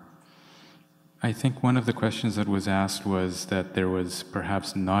 I think one of the questions that was asked was that there was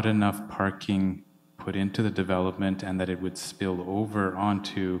perhaps not enough parking put into the development and that it would spill over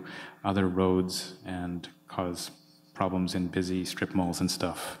onto other roads and cause problems in busy strip malls and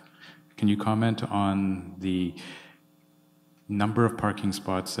stuff. Can you comment on the number of parking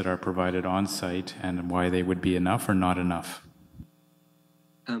spots that are provided on site and why they would be enough or not enough?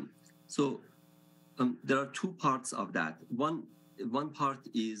 There are two parts of that. One part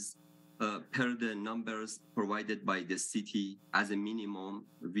is per the numbers provided by the city as a minimum,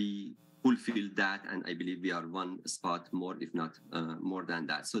 we fulfill that, and I believe we are one spot more, if not more than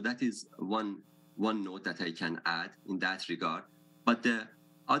that. So that is one note that I can add in that regard. But the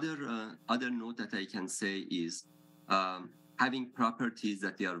other note that I can say is having properties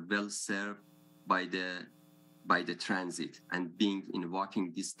that they are well served by the transit and being in walking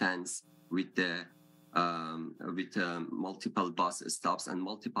distance with the multiple bus stops and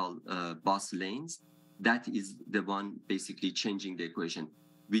multiple bus lanes. That is the one basically changing the equation.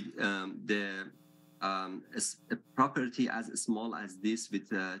 With a property as small as this with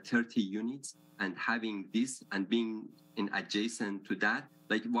 30 units and having this and being in adjacent to that,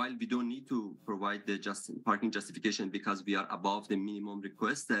 like while we don't need to provide the parking justification because we are above the minimum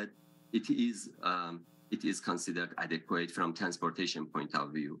requested, it is considered adequate from transportation point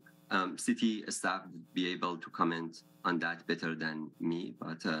of view. City staff would be able to comment on that better than me,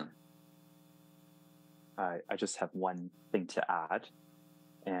 but I just have one thing to add.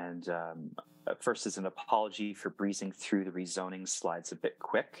 And first is an apology for breezing through the rezoning slides a bit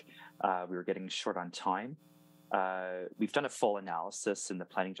quick. We were getting short on time. We've done a full analysis in the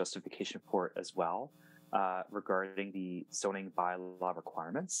planning justification report as well regarding the zoning bylaw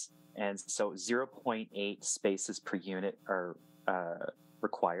requirements. And so 0.8 spaces per unit are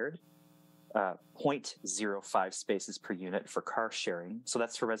required, 0.05 spaces per unit for car sharing. So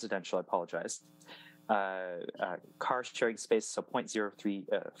that's for residential, I apologize. Car sharing space, so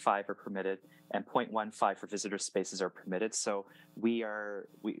 0.035 are permitted, and 0.15 for visitor spaces are permitted. So we've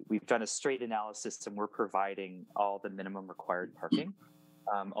done a straight analysis, and we're providing all the minimum required parking,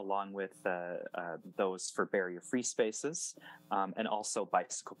 along with those for barrier-free spaces, and also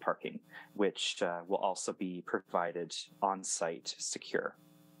bicycle parking, which will also be provided on-site secure.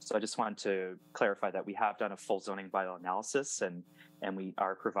 So I just wanted to clarify that we have done a full zoning bylaw analysis, and we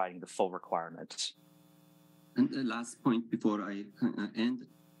are providing the full requirement. And the last point before I end,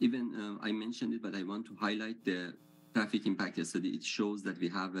 even I mentioned it, but I want to highlight the traffic impact study. It shows that we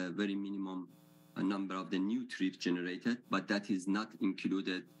have a very minimum number of the new trips generated, but that is not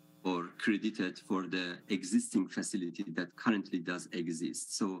included or credited for the existing facility that currently does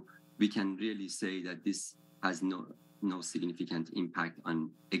exist. So we can really say that this has no significant impact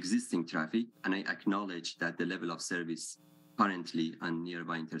on existing traffic. And I acknowledge that the level of service currently on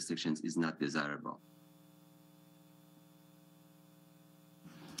nearby intersections is not desirable.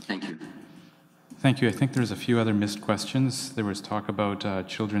 Thank you. Thank you. I think there's a few other missed questions. There was talk about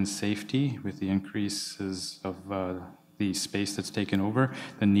children's safety with the increases of the space that's taken over,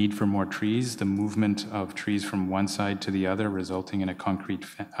 the need for more trees, the movement of trees from one side to the other, resulting in a concrete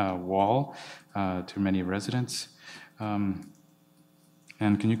wall to many residents. And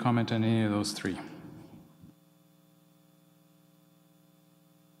can you comment on any of those three?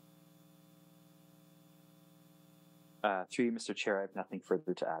 Through you, Mr. Chair, I have nothing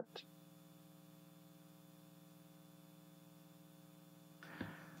further to add.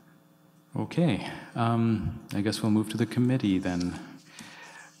 Okay, I guess we'll move to the committee then.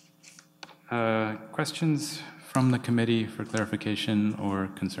 Questions from the committee for clarification or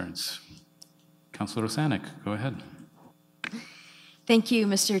concerns? Councillor Rosanek, go ahead. Thank you,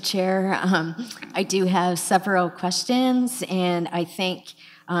 Mr. Chair. I do have several questions, and I thank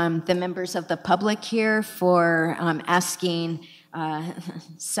the members of the public here for asking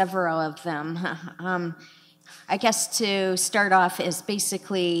several of them. I guess to start off is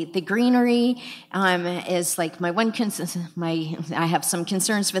basically the greenery is like my one concern. I have some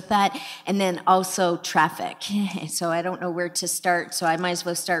concerns with that, and then also traffic. So I don't know where to start. So I might as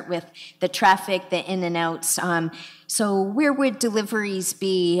well start with the traffic, the in and outs. So where would deliveries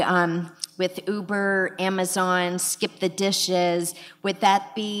be with Uber, Amazon, Skip the Dishes? Would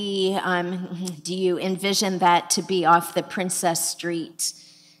that be? Do you envision that to be off the Princess Street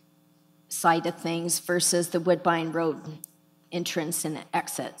side of things versus the Woodbine Road entrance and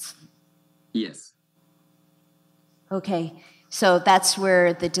exits? Yes. Okay, so that's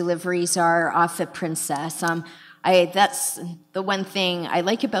where the deliveries are off of Princess. That's the one thing I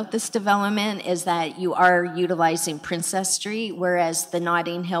like about this development is that you are utilizing Princess Street, whereas the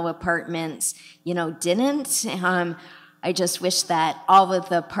Notting Hill apartments, didn't. I just wish that all of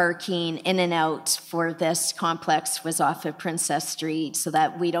the parking in and out for this complex was off of Princess Street so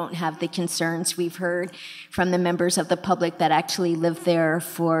that we don't have the concerns we've heard from the members of the public that actually live there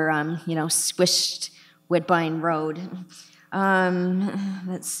for, squished Woodbine Road.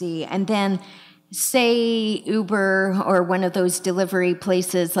 Let's see. And then say Uber or one of those delivery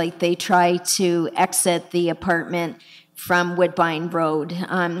places, like they try to exit the apartment from Woodbine Road.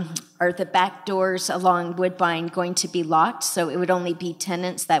 Are the back doors along Woodbine going to be locked, so it would only be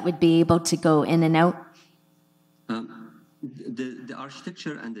tenants that would be able to go in and out? The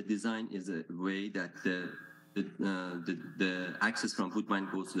architecture and the design is a way that the access from Woodbine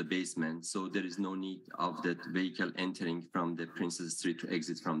goes to the basement, so there is no need of that vehicle entering from the Princess Street to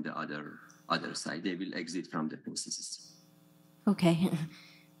exit from the other side. They will exit from the Princess Street. Okay,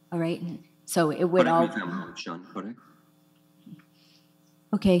 all right. So it would all. Sean, correct?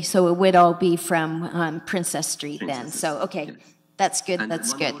 Okay, so it would all be from Princess Street then. So okay, yes. That's good. And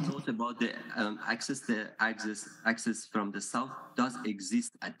that's good. One more note about the access. The access from the south does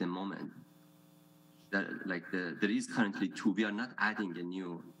exist at the moment. There is currently two. We are not adding a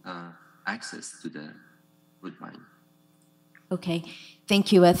new access to the Woodbine. Okay,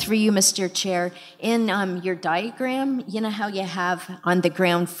 thank you. Through you, Mr. Chair. In your diagram, you know how you have on the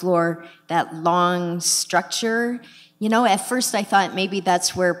ground floor that long structure? You know, at first I thought maybe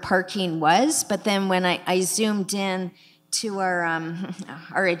that's where parking was, but then when I zoomed in to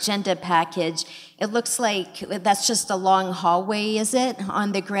our agenda package, it looks like that's just a long hallway, is it,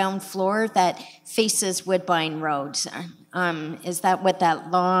 on the ground floor that faces Woodbine Road? Is that what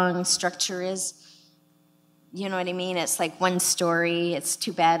that long structure is? You know what I mean? It's like one story. It's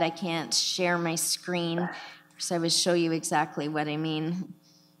too bad I can't share my screen, so I would show you exactly what I mean.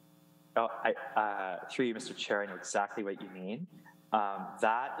 Oh, through you, Mr. Chair, I know exactly what you mean.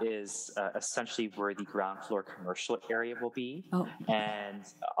 That is essentially where the ground floor commercial area will be. Oh. And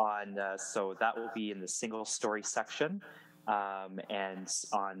so that will be in the single story section. And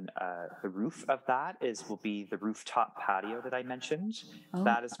on the roof of that will be the rooftop patio that I mentioned. Oh.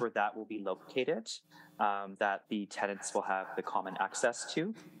 That is where that will be located, that the tenants will have the common access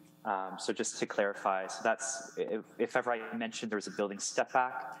to. So just to clarify, so that's, if ever I mentioned there's a building step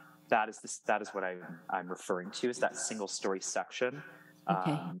back, that is what I'm referring to, is that single story section.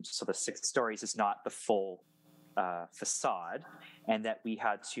 Okay. So the 6 stories is not the full facade, and that we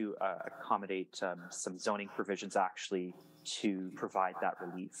had to accommodate some zoning provisions actually to provide that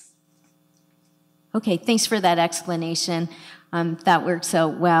relief. Okay, thanks for that explanation. That works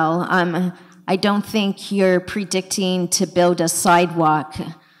out well. I don't think you're predicting to build a sidewalk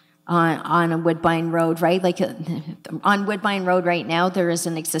on a Woodbine Road, right? Like on Woodbine Road right now, there is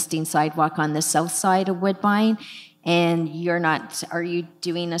an existing sidewalk on the south side of Woodbine, and are you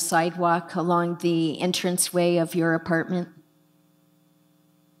doing a sidewalk along the entranceway of your apartment?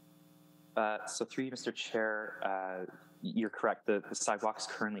 So through you, Mr. Chair, you're correct. The sidewalk is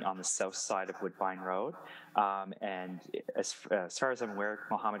currently on the south side of Woodbine Road. And as far as I'm aware,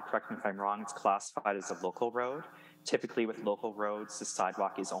 Mohammed, correct me if I'm wrong, it's classified as a local road. Typically with local roads, the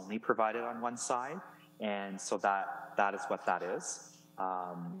sidewalk is only provided on one side. And so that is what that is.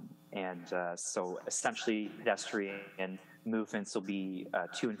 So essentially pedestrian movements will be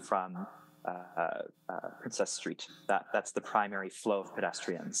to and from Princess Street. That's the primary flow of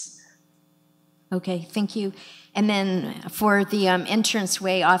pedestrians. Okay, thank you. And then for the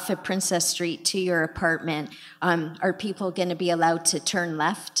entranceway off of Princess Street to your apartment, are people going to be allowed to turn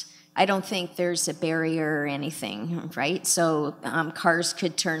left? I don't think there's a barrier or anything, right? So cars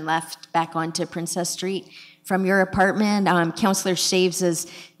could turn left back onto Princess Street from your apartment. Councillor Shaves is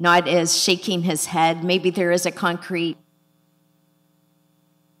shaking his head. Maybe there is a concrete.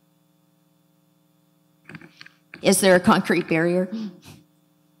 Is there a concrete barrier?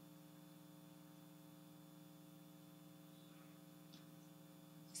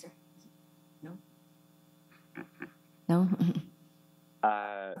 No?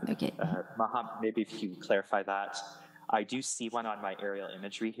 Okay. Mohammed, maybe if you clarify that. I do see one on my aerial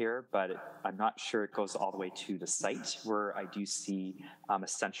imagery here, but I'm not sure it goes all the way to the site, where I do see a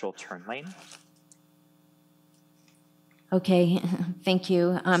central turn lane. Okay, thank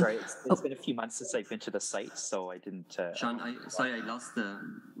you. Sorry, it's been a few months since I've been to the site, so I didn't... Sean, I lost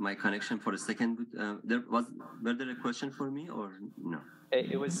my connection for a second. Were there a question for me or no?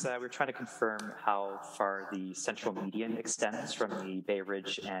 It was, we're trying to confirm how far the central median extends from the Bay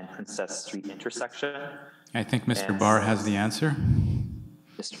Ridge and Princess Street intersection. I think Mr. Barr has the answer.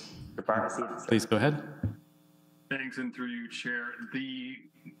 Mr. Barr has the answer. Please go ahead. Thanks, and through you, Chair.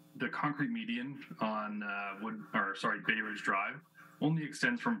 The concrete median on Bay Ridge Drive only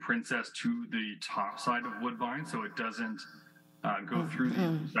extends from Princess to the top side of Woodbine, so it doesn't go through the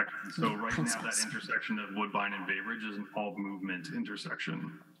intersection. So right now, that intersection of Woodbine and Baybridge is an all-movement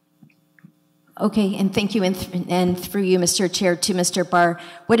intersection. Okay, and thank you, and through you, Mr. Chair, to Mr. Barr.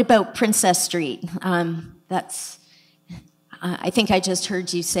 What about Princess Street? I think I just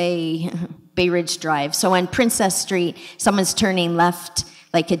heard you say Bay Ridge Drive. So on Princess Street, someone's turning left,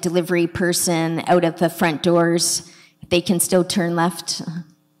 like a delivery person out of the front doors. They can still turn left?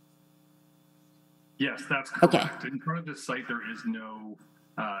 Yes, that's correct. Okay. In front of this site, there is no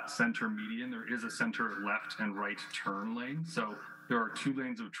center median. There is a center left and right turn lane. So there are 2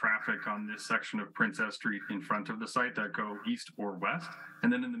 lanes of traffic on this section of Princess Street in front of the site that go east or west.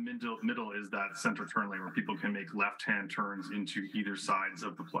 And then in the middle is that center turn lane where people can make left-hand turns into either sides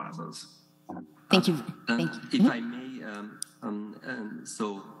of the plazas. Thank you. If I may,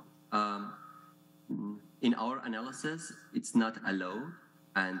 in our analysis, it's not allowed,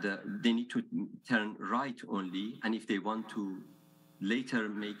 and they need to turn right only. And if they want to later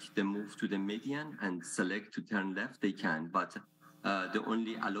make the move to the median and select to turn left, they can. But the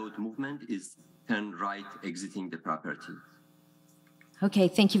only allowed movement is turn right exiting the property. Okay,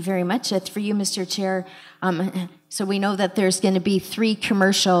 thank you very much. For you, Mr. Chair. So we know that there's going to be 3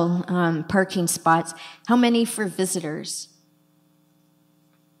 commercial parking spots. How many for visitors?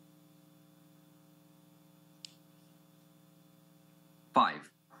 5.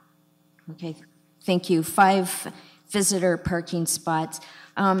 Okay, thank you. 5 visitor parking spots.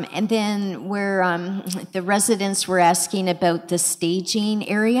 And then where the residents were asking about the staging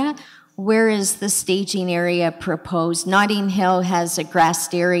area, where is the staging area proposed? Notting Hill has a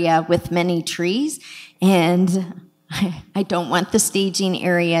grassed area with many trees, and I don't want the staging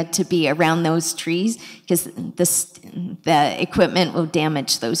area to be around those trees because the equipment will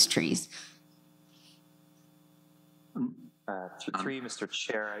damage those trees. Through you, Mr.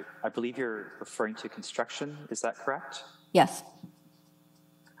 Chair, I believe you're referring to construction. Is that correct? Yes.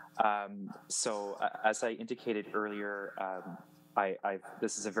 As I indicated earlier,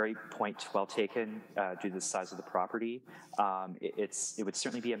 this is a very point well taken due to the size of the property. It would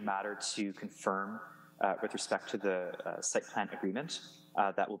certainly be a matter to confirm with respect to the site plan agreement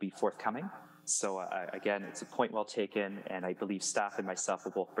that will be forthcoming. So again, it's a point well taken, and I believe staff and myself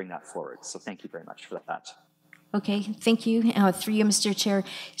will both bring that forward. So thank you very much for that. Okay, thank you. Through you, Mr. Chair.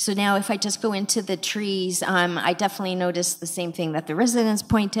 So now if I just go into the trees, I definitely noticed the same thing that the residents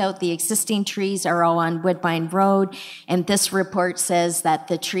point out. The existing trees are all on Woodbine Road, and this report says that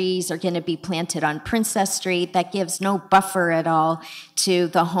the trees are going to be planted on Princess Street. That gives no buffer at all to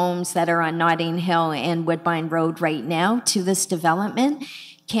the homes that are on Notting Hill and Woodbine Road right now to this development.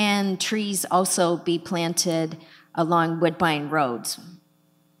 Can trees also be planted along Woodbine Roads,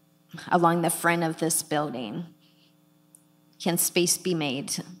 along the front of this building? Can space be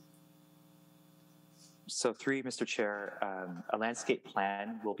made? So through you, Mr. Chair, a landscape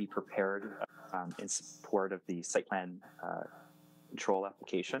plan will be prepared in support of the site plan control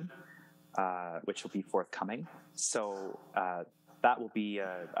application, which will be forthcoming. So that will be,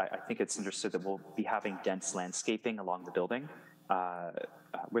 I think it's understood that we'll be having dense landscaping along the building.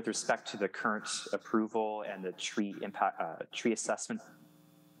 With respect to the current approval and the tree assessment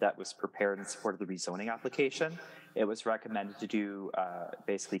that was prepared in support of the rezoning application, it was recommended to do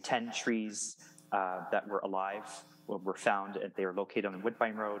basically 10 trees that were alive, were found, and they were located on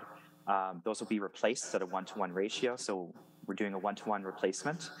Woodbine Road. Those will be replaced at a 1-to-1 ratio, so we're doing a 1-to-1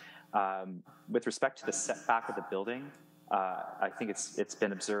 replacement. With respect to the setback of the building, I think it's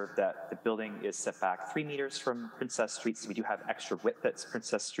been observed that the building is set back 3 meters from Princess Street, so we do have extra width at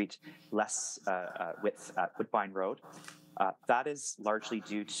Princess Street, less width at Woodbine Road. That is largely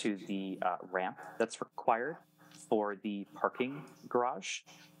due to the ramp that's required for the parking garage.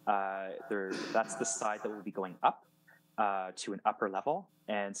 That's the side that will be going up to an upper level.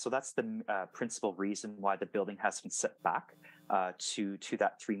 And so that's the principal reason why the building has been set back to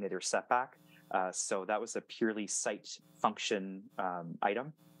that 3-meter setback. So that was a purely site function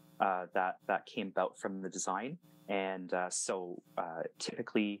item that came about from the design. And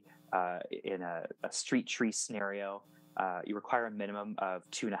typically in a street tree scenario, you require a minimum of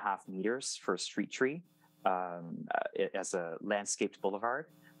 2.5 meters for a street tree as a landscaped boulevard.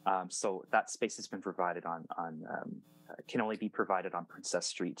 So that space has been provided can only be provided on Princess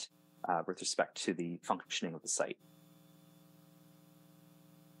Street with respect to the functioning of the site.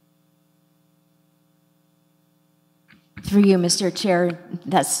 Through you, Mr. Chair,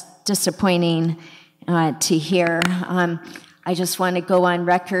 that's disappointing to hear. I I just want to go on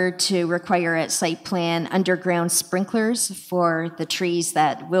record to require at site plan underground sprinklers for the trees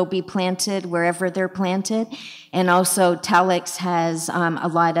that will be planted wherever they're planted. And also Talix has a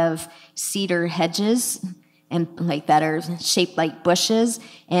lot of cedar hedges and like that are shaped like bushes.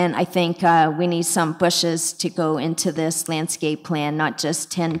 And I think we need some bushes to go into this landscape plan, not just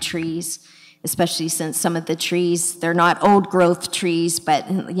 10 trees, especially since some of the trees, they're not old growth trees, but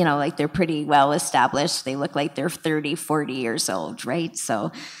you know, like they're pretty well established. They look like they're 30, 40 years old, right?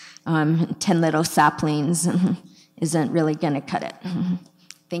 So 10 little saplings isn't really gonna cut it.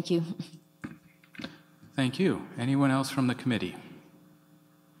 Thank you. Thank you. Anyone else from the committee?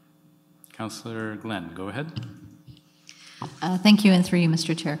 Councillor Glenn, go ahead. Thank you, and through you,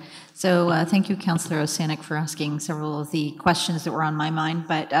 Mr. Chair. So thank you, Councillor Osanik, for asking several of the questions that were on my mind,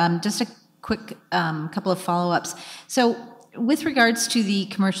 but just a quick couple of follow-ups. So with regards to the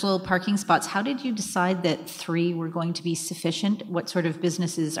commercial parking spots, how did you decide that 3 were going to be sufficient? What sort of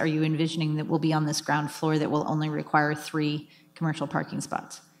businesses are you envisioning that will be on this ground floor that will only require 3 commercial parking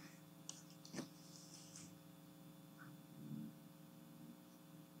spots?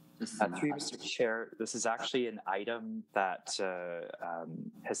 Through you, Mr. Chair, this is actually an item that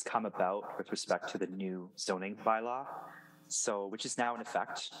has come about with respect to the new zoning bylaw, which is now in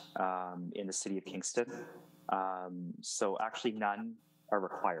effect in the city of Kingston. So actually none are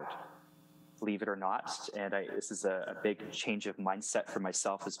required, believe it or not. And this is a big change of mindset for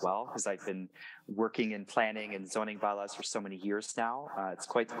myself as well, because I've been working in planning and zoning bylaws for so many years now. It's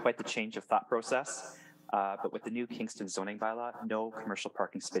quite the change of thought process. But with the new Kingston zoning bylaw, no commercial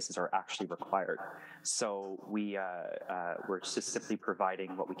parking spaces are actually required. So we're just simply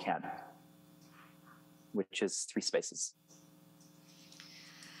providing what we can, which is 3 spaces.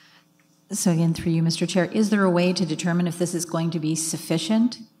 So again, through you, Mr. Chair, is there a way to determine if this is going to be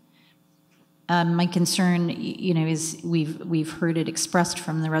sufficient? My concern, is we've heard it expressed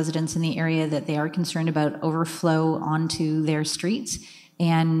from the residents in the area that they are concerned about overflow onto their streets.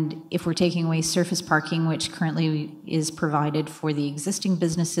 And if we're taking away surface parking, which currently is provided for the existing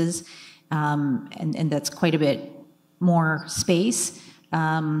businesses, and that's quite a bit more space,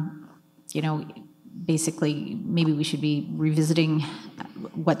 basically maybe we should be revisiting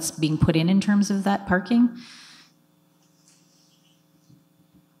what's being put in terms of that parking.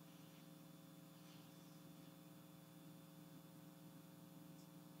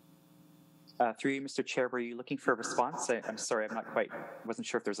 Through you, Mr. Chair, were you looking for a response? I'm sorry, wasn't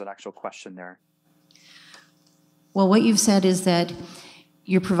sure if there's an actual question there. Well, what you've said is that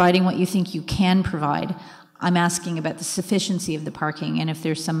you're providing what you think you can provide. I'm asking about the sufficiency of the parking and if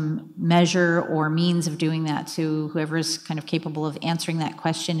there's some measure or means of doing that. So whoever is kind of capable of answering that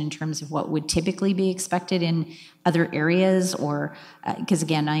question in terms of what would typically be expected in other areas, or because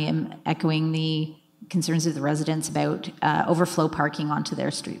again, I am echoing the concerns of the residents about overflow parking onto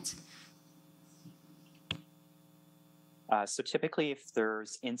their streets. So typically, if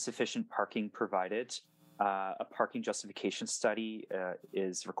there's insufficient parking provided, a parking justification study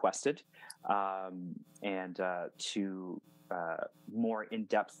is requested, and to more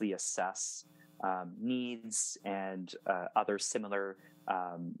in-depthly assess needs and other similar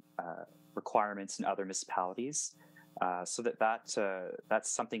requirements in other municipalities. So that's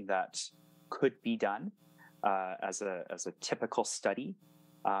something that could be done as a typical study.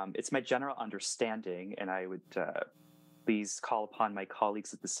 It's my general understanding, and I would please call upon my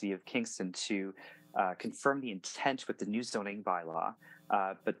colleagues at the City of Kingston to confirm the intent with the new zoning bylaw.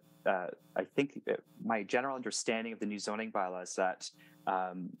 But I think my general understanding of the new zoning bylaw is that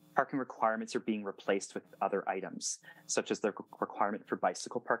parking requirements are being replaced with other items, such as the requirement for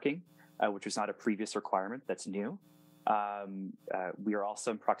bicycle parking, which was not a previous requirement, that's new. We are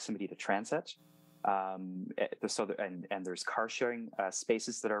also in proximity to transit. And there's car sharing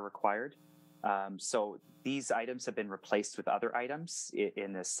spaces that are required. So these items have been replaced with other items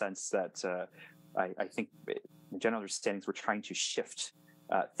in the sense that I think the general understanding is we're trying to shift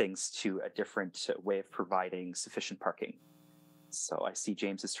things to a different way of providing sufficient parking. So I see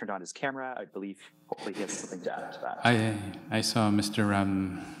James has turned on his camera. I believe hopefully he has something to add to that. I saw Mr.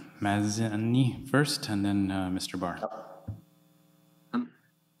 Mazani first and then Mr. Barr.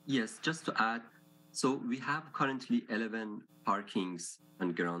 Yes, just to add, so we have currently 11 parkings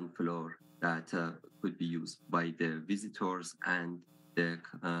on ground floor that could be used by the visitors and the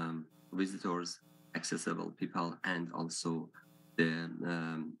visitors, accessible people, and also the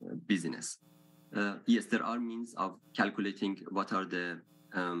business. Yes, there are means of calculating what are the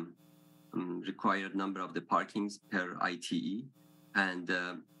required number of the parkings per ITE, and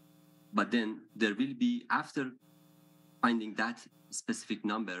but then there will be, after finding that specific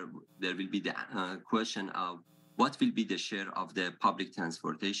number, there will be the question of what will be the share of the public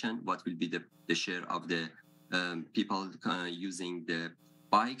transportation, what will be the share of the people using the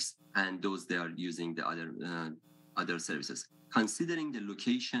bikes, and those that are using the other services. Considering the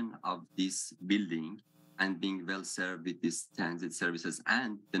location of this building and being well served with these transit services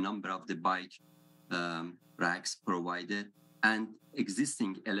and the number of the bike racks provided and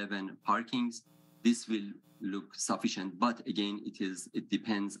existing 11 parkings, this will look sufficient. But again, it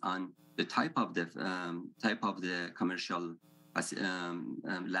depends on the type of the commercial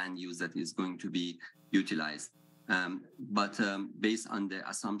land use that is going to be utilized. But based on the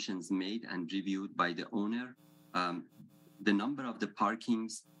assumptions made and reviewed by the owner, the number of the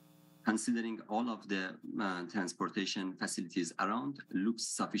parkings, considering all of the transportation facilities around, looks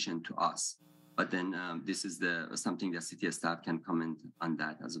sufficient to us. But then this is something that city staff can comment on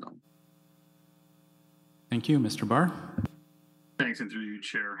that as well. Thank you, Mr. Barr. Thanks, and through you,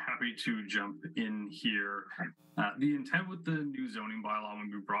 Chair. Happy to jump in here. The intent with the new zoning bylaw when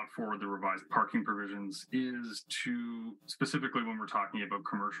we brought forward the revised parking provisions is to, specifically when we're talking about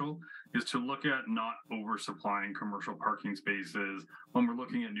commercial, is to look at not oversupplying commercial parking spaces when we're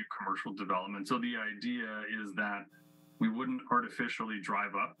looking at new commercial development. So the idea is that we wouldn't artificially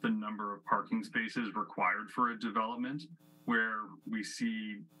drive up the number of parking spaces required for a development where we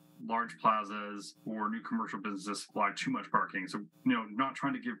see large plazas or new commercial businesses supply too much parking. So, not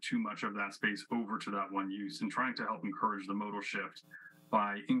trying to give too much of that space over to that one use and trying to help encourage the modal shift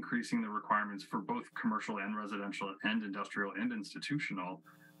by increasing the requirements for both commercial and residential and industrial and institutional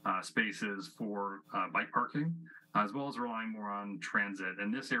spaces for bike parking, as well as relying more on transit.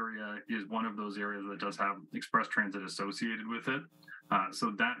 And this area is one of those areas that does have express transit associated with it.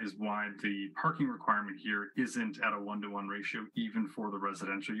 So that is why the parking requirement here isn't at a 1-to-1 ratio, even for the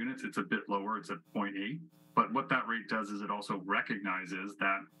residential units. It's a bit lower, it's at 0.8. But what that rate does is it also recognizes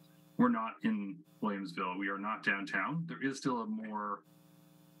that we're not in Williamsville, we are not downtown. There is still a more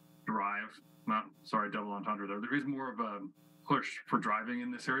double entendre there. There is more of a push for driving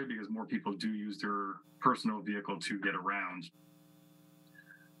in this area because more people do use their personal vehicle to get around.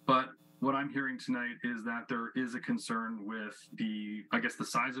 But what I'm hearing tonight is that there is a concern with the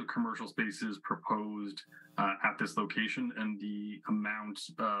size of commercial spaces proposed at this location and the amount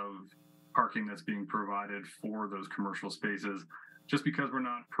of parking that's being provided for those commercial spaces. Just because we're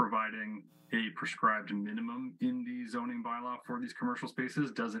not providing a prescribed minimum in the zoning bylaw for these commercial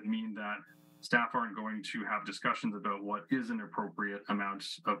spaces doesn't mean that staff aren't going to have discussions about what is an appropriate amount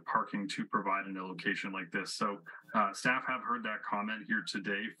of parking to provide in a location like this. So staff have heard that comment here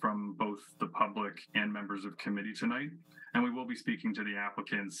today from both the public and members of committee tonight. And we will be speaking to the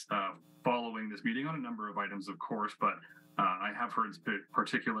applicants following this meeting on a number of items, of course, but I have heard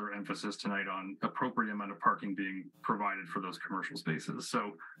particular emphasis tonight on appropriate amount of parking being provided for those commercial spaces.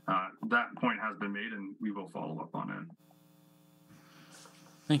 So that point has been made and we will follow up on it.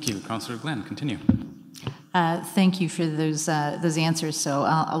 Thank you. Councillor Glenn, continue. Thank you for those answers. So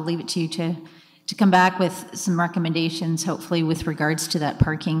I'll leave it to you to come back with some recommendations, hopefully with regards to that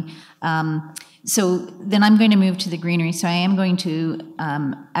parking. So then I'm going to move to the greenery. So I am going to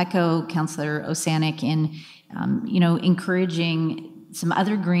echo Councillor Osanik in, encouraging some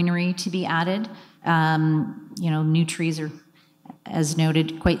other greenery to be added. New trees are, as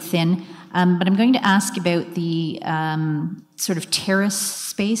noted, quite thin. But I'm going to ask about the sort of terrace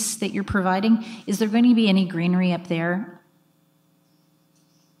space that you're providing. Is there going to be any greenery up there?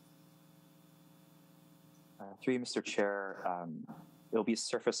 Through you, Mr. Chair, it'll be a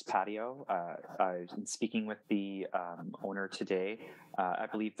surface patio. In speaking with the owner today, I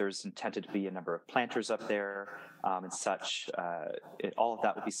believe there's intended to be a number of planters up there and such. All of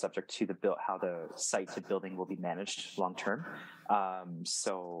that will be subject to how the site to building will be managed long term.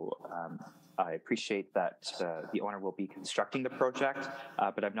 I appreciate that the owner will be constructing the project,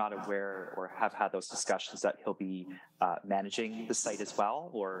 but I'm not aware or have had those discussions that he'll be managing the site as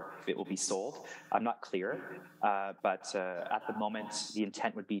well, or if it will be sold. I'm not clear, but at the moment, the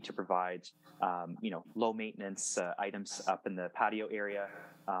intent would be to provide, low maintenance items up in the patio area,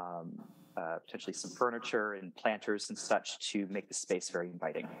 potentially some furniture and planters and such to make the space very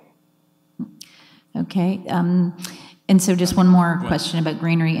inviting. Okay. And so just one more question about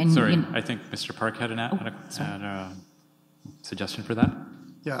greenery. And sorry, I think Mr. Park had a suggestion for that.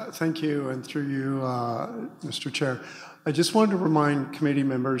 Yeah, thank you. And through you, Mr. Chair, I just wanted to remind committee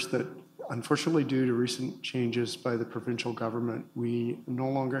members that unfortunately, due to recent changes by the provincial government, we no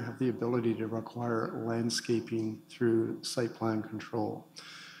longer have the ability to require landscaping through site plan control.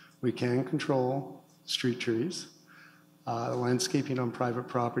 We can control street trees. Landscaping on private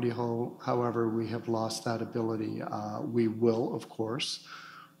property, however, we have lost that ability. We will, of course,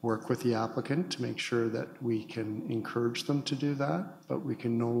 work with the applicant to make sure that we can encourage them to do that, but we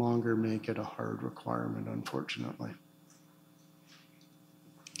can no longer make it a hard requirement, unfortunately.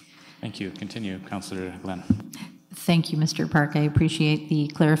 Thank you. Continue, Councillor Glenn. Thank you, Mr. Park. I appreciate the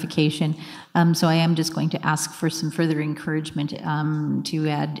clarification. So I am just going to ask for some further encouragement to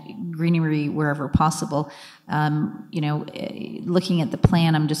add greenery wherever possible. Looking at the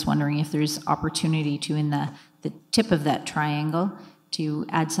plan, I'm just wondering if there's opportunity to, in the tip of that triangle, to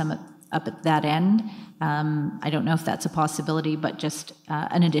add some up at that end. I don't know if that's a possibility, but just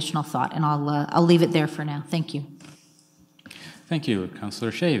an additional thought, and I'll leave it there for now. Thank you. Thank you.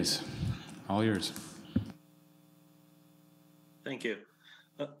 Councillor Shaves, all yours. Thank you.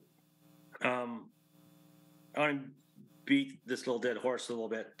 I want to beat this little dead horse a little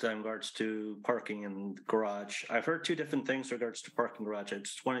bit in regards to parking and garage. I've heard two different things in regards to parking garage. I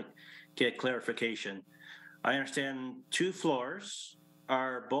just want to get clarification. I understand 2 floors.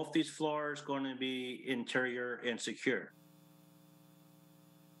 Are both these floors going to be interior and secure?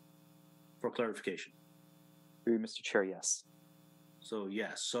 For clarification. Mr. Chair, yes. So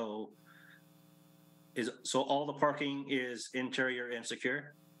yes. So all the parking is interior and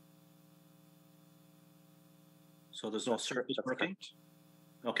secure? So there's no surface parking?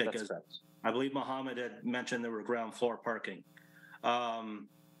 Okay, because I believe Mohammed had mentioned there were ground floor parking. In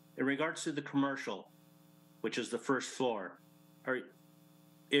regards to the commercial, which is the first floor, are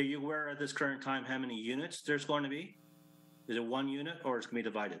you aware at this current time how many units there's going to be? Is it 1 unit or is it going to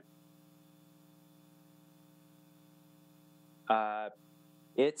be divided?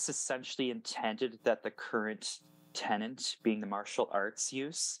 It's essentially intended that the current tenant, being the martial arts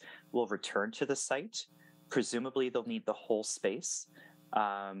use, will return to the site. Presumably, they'll need the whole space.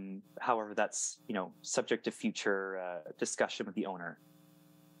 However, that's subject to future discussion with the owner.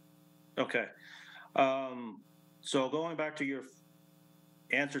 Okay. So going back to your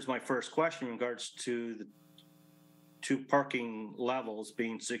answers, my first question in regards to the 2 parking levels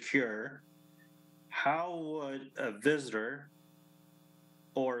being secure, how would a visitor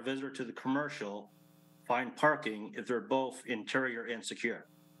or a visitor to the commercial find parking if they're both interior and secure?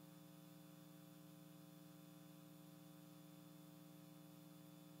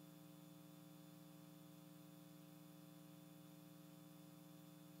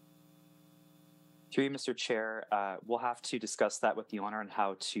 Through you, Mr. Chair, we'll have to discuss that with the owner on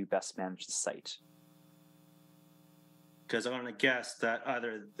how to best manage the site. Because I'm going to guess that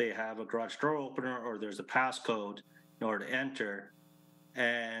either they have a garage door opener or there's a passcode in order to enter.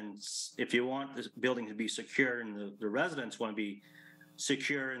 And if you want this building to be secure and the residents want to be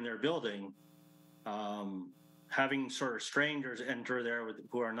secure in their building, having sort of strangers enter there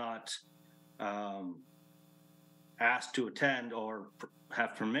who are not asked to attend or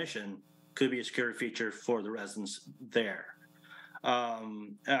have permission could be a security feature for the residents there.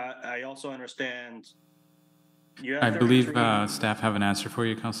 I also understand. I believe staff have an answer for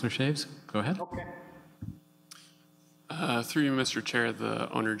you, Councillor Shaves. Go ahead. Okay. Through you, Mr. Chair,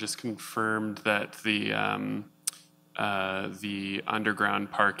 the owner just confirmed that the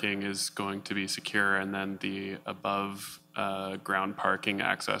underground parking is going to be secure, and then the above ground parking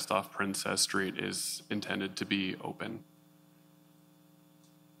accessed off Princess Street is intended to be open.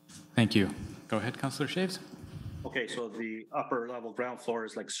 Thank you. Go ahead, Councillor Shaves. Okay, so the upper level ground floor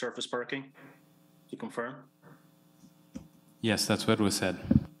is like surface parking, to confirm? Yes, that's what was said.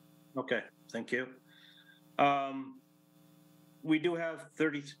 Okay, thank you. We do have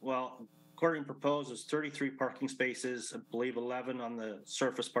according to proposed, 33 parking spaces, I believe 11 on the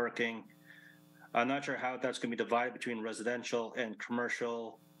surface parking. I'm not sure how that's going to be divided between residential and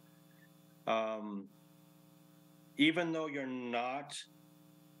commercial. Even though you're not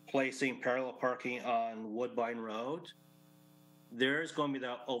placing parallel parking on Woodbine Road, there is going to be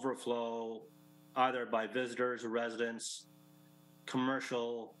that overflow either by visitors or residents,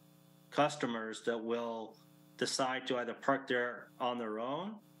 commercial customers that will decide to either park there on their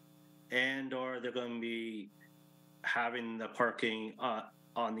own and or they're going to be having the parking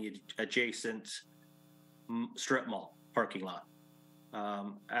on the adjacent strip mall parking lot.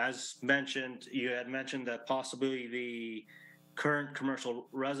 As mentioned, you had mentioned that possibly the current commercial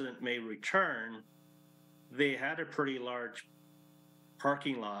resident may return. They had a pretty large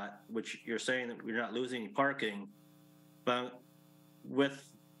parking lot, which you're saying that we're not losing any parking, but with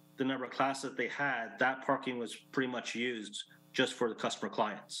the number of classes that they had, that parking was pretty much used just for the customer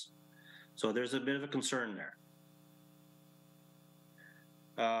clients. So there's a bit of a concern there.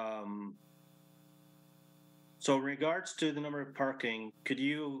 So in regards to the number of parking, could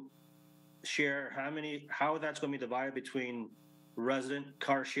you share how that's going to be divided between resident,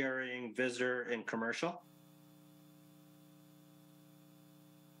 car sharing, visitor, and commercial?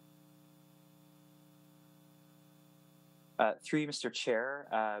 Through you, Mr. Chair,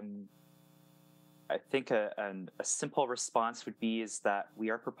 I think a simple response would be is that we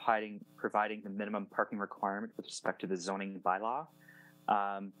are providing the minimum parking requirement with respect to the zoning bylaw.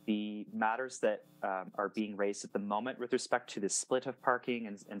 The matters that are being raised at the moment with respect to the split of parking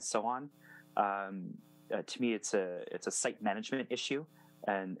and so on, to me, it's a site management issue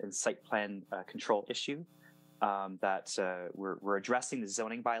and site plan control issue that we're addressing the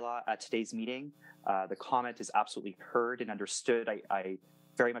zoning bylaw at today's meeting. The comment is absolutely heard and understood. I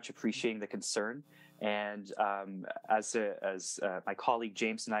very much appreciating the concern. And as my colleague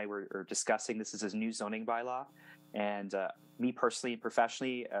James and I were discussing, this is a new zoning bylaw. And me personally and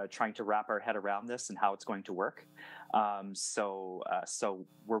professionally trying to wrap our head around this and how it's going to work. So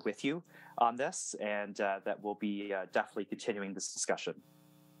we're with you on this, and that we'll be definitely continuing this discussion.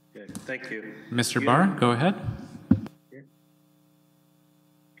 Good. Thank you. Mr. Barr, go ahead.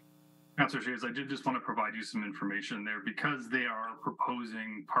 Councillor Shays, I did just want to provide you some information there because they are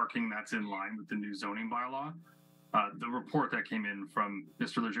proposing parking that's in line with the new zoning bylaw. The report that came in from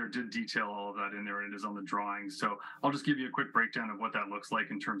Mr. Leger did detail all of that in there, and it is on the drawings. So I'll just give you a quick breakdown of what that looks like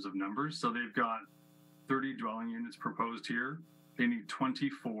in terms of numbers. So they've got 30 dwelling units proposed here. They need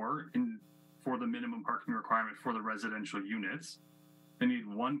 24 for the minimum parking requirement for the residential units. They need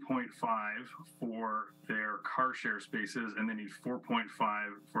 1.5 for their car share spaces, and they need 4.5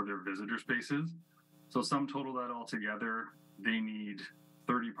 for their visitor spaces. So sum total that all together, they need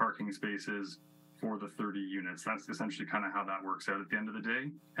 30 parking spaces for the 30 units. That's essentially kind of how that works out at the end of the day.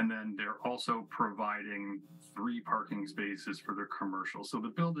 And then they're also providing 3 parking spaces for their commercial. So the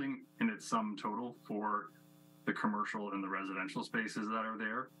building in its sum total for the commercial and the residential spaces that are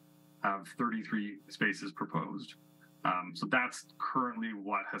there have 33 spaces proposed. So that's currently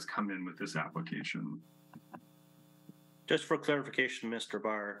what has come in with this application. Just for clarification, Mr.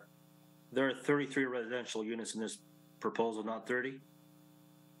 Barr, there are 33 residential units in this proposal, not 30?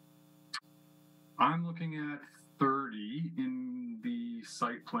 I'm looking at 30 in the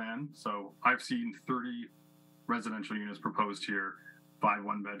site plan. So I've seen 30 residential units proposed here, 5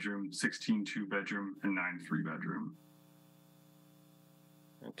 1-bedroom, 16 2-bedroom, and 9 3-bedroom.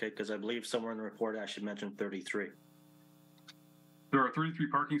 Okay, because I believe somewhere in the report actually mentioned 33. There are 33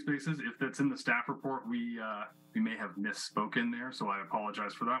 parking spaces. If that's in the staff report, we may have misspoken there, so I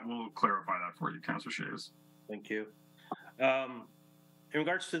apologize for that. We'll clarify that for you, Councillor Shays. Thank you. In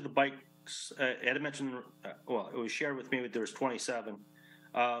regards to the bikes, Ed had mentioned, well, it was shared with me that there's 27.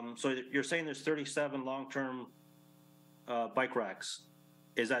 So you're saying there's 37 long-term bike racks.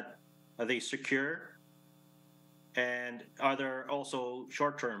 Are they secure? And are there also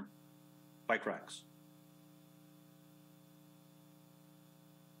short-term bike racks?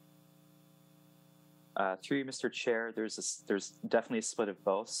 Through you, Mr. Chair, there's definitely a split of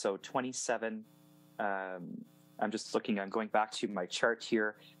both. So 27, I'm going back to my chart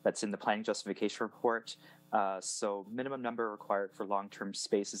here that's in the planning justification report. So minimum number required for long-term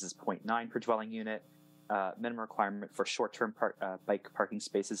spaces is 0.9 per dwelling unit. Minimum requirement for short-term bike parking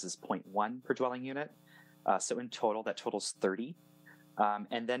spaces is 0.1 per dwelling unit. So in total, that totals 30.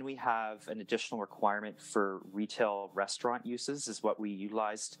 And then we have an additional requirement for retail restaurant uses is what we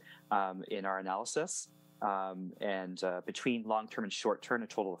utilized in our analysis. And between long-term and short-term, a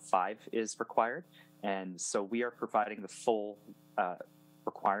total of 5 is required. And so we are providing the full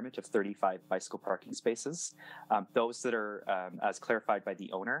requirement of 35 bicycle parking spaces. Those that are, as clarified by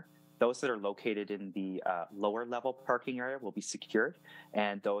the owner, those that are located in the lower level parking area will be secured,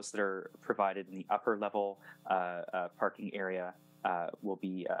 and those that are provided in the upper level parking area will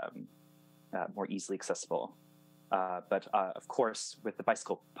be more easily accessible. But of course, with the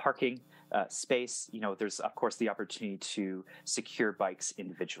bicycle parking space, there's of course the opportunity to secure bikes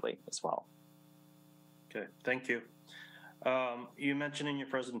individually as well. Okay, thank you. You mentioned in your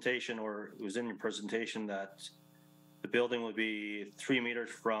presentation, or it was in your presentation, that the building would be 3 meters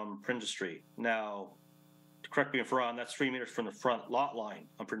from Princess Street. Now, to correct me if I'm wrong, that's 3 meters from the front lot line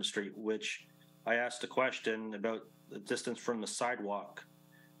on Princess Street, which I asked a question about the distance from the sidewalk,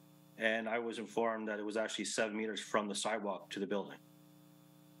 and I was informed that it was actually 7 meters from the sidewalk to the building.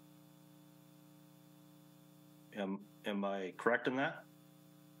 Am I correct in that?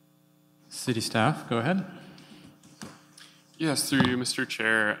 City staff, go ahead. Yes, through you, Mr.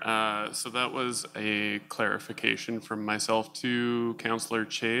 Chair. So that was a clarification from myself to Councillor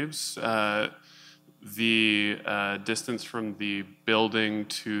Chaves. The distance from the building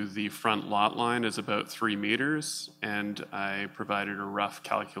to the front lot line is about 3 meters, and I provided a rough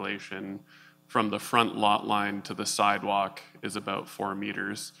calculation from the front lot line to the sidewalk is about 4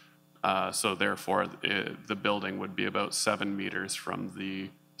 meters. So therefore, the building would be about 7 meters from the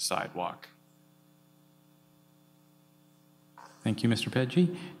sidewalk. Thank you, Mr.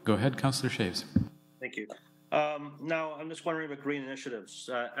 Pedgie. Go ahead, Councillor Shaves. Thank you. Now, I'm just wondering about green initiatives.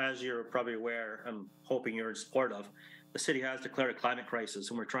 As you're probably aware, I'm hoping you're in support of, the city has declared a climate crisis,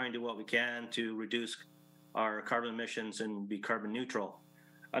 and we're trying to do what we can to reduce our carbon emissions and be carbon neutral.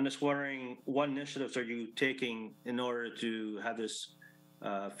 I'm just wondering, what initiatives are you taking in order to have this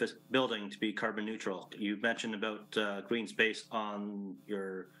building to be carbon neutral? You mentioned about green space on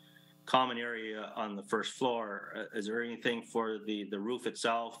your common area on the first floor. Is there anything for the roof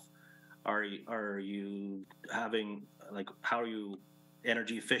itself? Are you having, like, how are you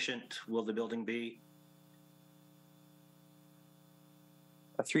energy efficient will the building be?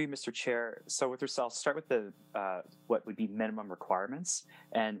 Through you, Mr. Chair. So with yourself, start with the what would be minimum requirements,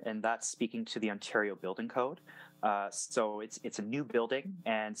 and that's speaking to the Ontario Building Code. So it's a new building,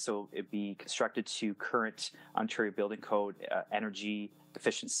 and so it'd be constructed to current Ontario Building Code energy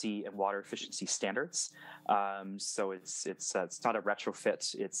efficiency and water efficiency standards. So it's not a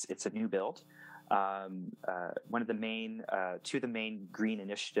retrofit; it's a new build. One of the main two of the main green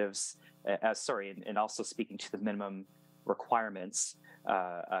initiatives, and also speaking to the minimum requirements,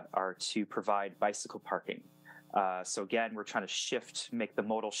 are to provide bicycle parking. So again, we're trying to make the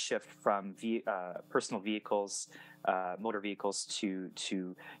modal shift from personal vehicles, motor vehicles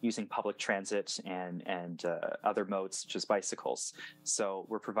to using public transit and other modes such as bicycles. So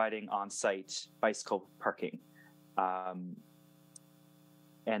we're providing on-site bicycle parking.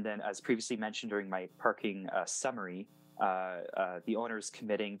 And then, as previously mentioned during my parking summary, the owner is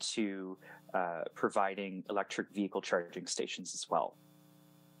committing to providing electric vehicle charging stations as well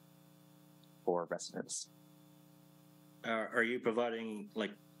for residents. Are you providing like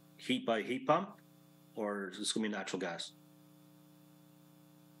heat by heat pump, or is this going to be natural gas?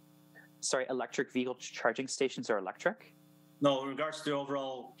 Sorry, electric vehicle charging stations are electric? No, in regards to the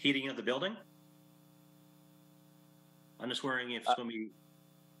overall heating of the building. I'm just wondering if it's going to be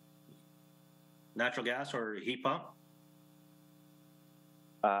natural gas or heat pump.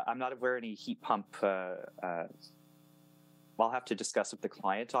 I'm not aware of any heat pump. I'll have to discuss with the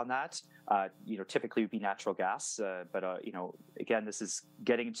client on that. Typically it would be natural gas, but again, this is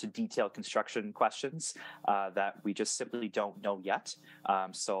getting into detailed construction questions that we just simply don't know yet.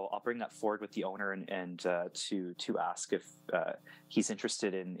 So I'll bring that forward with the owner and to ask if he's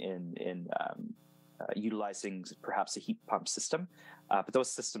interested in utilizing perhaps a heat pump system, but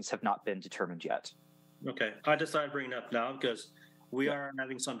those systems have not been determined yet. Okay, I decided to bring it up now because we are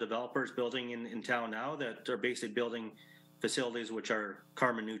having some developers building in town now that are basically building facilities which are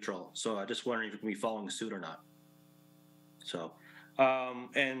carbon neutral. So I'm just wondering if we can be following suit or not. So,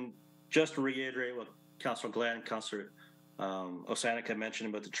 and just to reiterate what Councillor Glenn and Councillor Osanica mentioned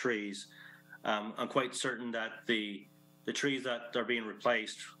about the trees, I'm quite certain that the trees that are being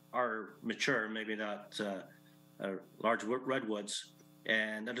replaced are mature, maybe not large redwoods.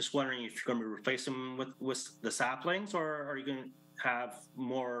 And I'm just wondering if you're going to replace them with the saplings, or are you going to have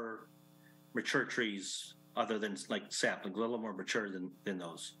more mature trees other than like saplings, a little more mature than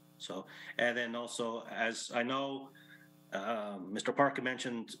those. So, and then also, as I know, Mr. Parker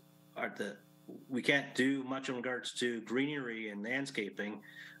mentioned, we can't do much in regards to greenery and landscaping,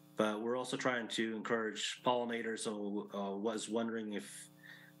 but we're also trying to encourage pollinators. So, was wondering if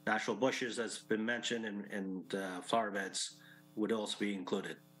natural bushes, as been mentioned, and flower beds would also be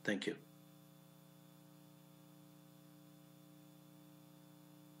included. Thank you.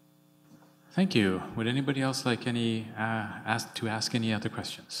 Thank you. Would anybody else like ask any other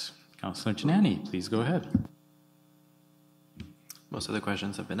questions? Councillor Janani, please go ahead. Most of the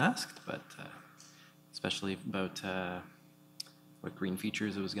questions have been asked, but especially about what green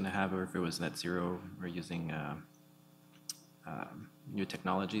features it was going to have, or if it was net zero or using new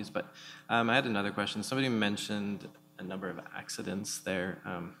technologies. But I had another question. Somebody mentioned a number of accidents there.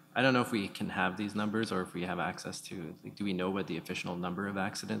 I don't know if we can have these numbers or if we have access to, like, do we know what the official number of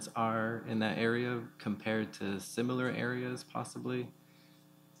accidents are in that area compared to similar areas possibly?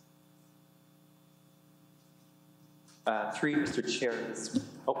 Through Mr. Chair.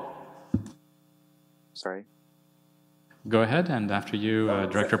 Oh, sorry. Go ahead, and after you,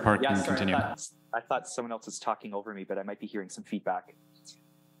 Director Park, can continue. I thought someone else was talking over me, but I might be hearing some feedback.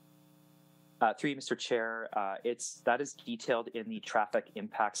 Through you, Mr. Chair, that is detailed in the traffic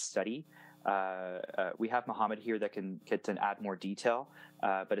impact study. We have Mohammed here that can add more detail,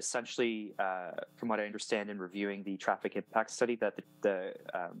 but essentially, from what I understand in reviewing the traffic impact study, that the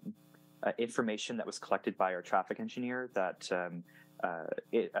information that was collected by our traffic engineer, that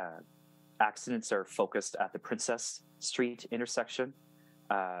accidents are focused at the Princess Street intersection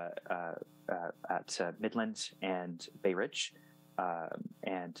at Midland and Bay Ridge.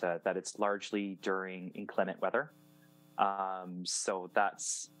 And that it's largely during inclement weather. So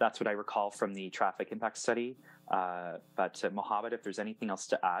that's what I recall from the traffic impact study. But Mohammed, if there's anything else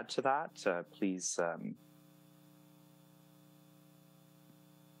to add to that, please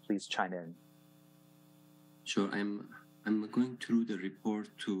chime in. Sure, I'm going through the report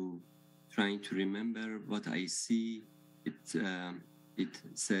to trying to remember what I see. It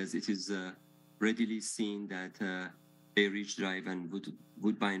says it is readily seen that Bay Ridge Drive and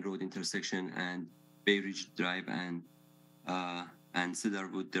Woodbine Road intersection and Bay Ridge Drive and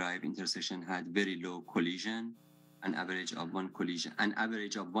Cedarwood Drive intersection had very low collision, an average of one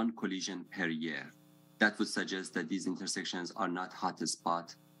collision per year. That would suggest that these intersections are not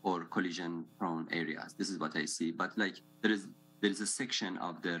hotspot or collision prone areas. This is what I see. But like there is a section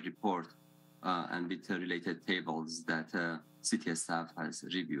of the report and with related tables that city staff has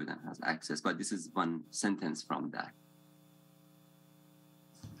reviewed and has access. But this is one sentence from that.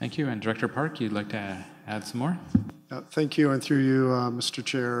 Thank you. And Director Park, you'd like to add some more? Thank you, and through you, Mr.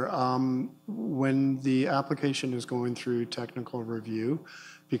 Chair. When the application is going through technical review,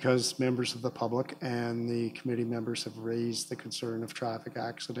 because members of the public and the committee members have raised the concern of traffic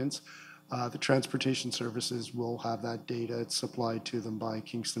accidents, the transportation services will have that data supplied to them by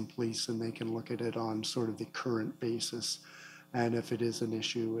Kingston Police, and they can look at it on sort of the current basis. And if it is an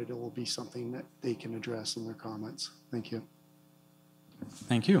issue, it will be something that they can address in their comments. Thank you.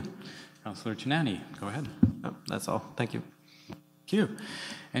 Thank you. Councillor Chinani, go ahead. Oh, that's all. Thank you. Thank you.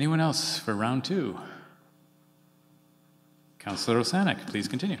 Anyone else for round two? Councillor Osanek, please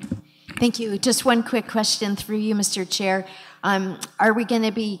continue. Thank you. Just one quick question through you, Mr. Chair. Are we going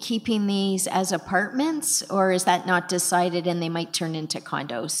to be keeping these as apartments, or is that not decided and they might turn into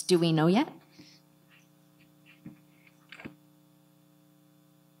condos? Do we know yet?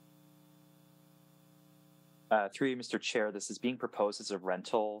 Through you, Mr. Chair, this is being proposed as a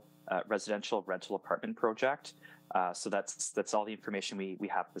residential rental apartment project. So that's all the information we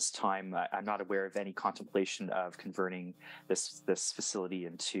have at this time. I'm not aware of any contemplation of converting this facility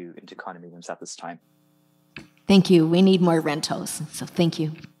into condominiums at this time. Thank you. We need more rentals, so thank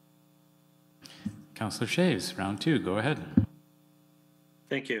you. Councillor Shaves, round two, go ahead.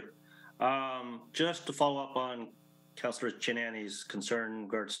 Thank you. Just to follow up on Councillor Chinani's concern in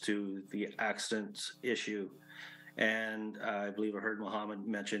regards to the accident issue, and I believe I heard Mohammed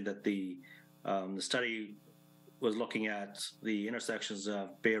mention that the study was looking at the intersections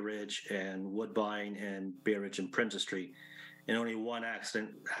of Bay Ridge and Woodbine and Bay Ridge and Princess Street, and only one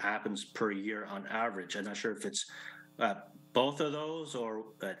accident happens per year on average. I'm not sure if it's both of those or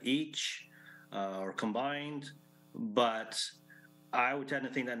at each or combined, but I would tend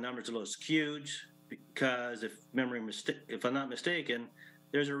to think that number's a little skewed, because if I'm not mistaken,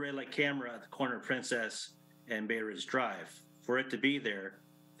 there's a red light camera at the corner of Princess and Bay Ridge Drive. For it to be there,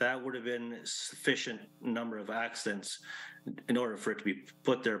 that would have been sufficient number of accidents in order for it to be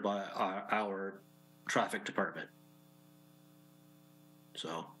put there by our traffic department.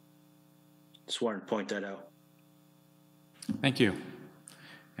 So, just wanted to point that out. Thank you.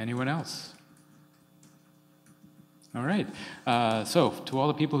 Anyone else? All right. So, to all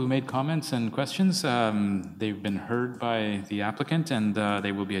the people who made comments and questions, they've been heard by the applicant, and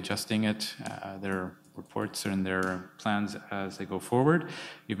they will be adjusting their reports and their plans as they go forward.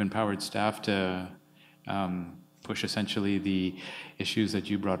 You've empowered staff to push essentially the issues that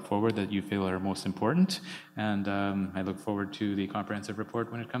you brought forward that you feel are most important, and I look forward to the comprehensive report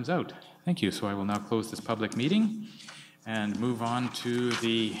when it comes out. Thank you. So I will now close this public meeting and move on to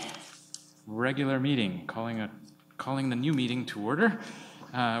the regular meeting, calling the new meeting to order.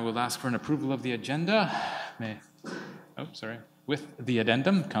 We'll ask for an approval of the agenda. With the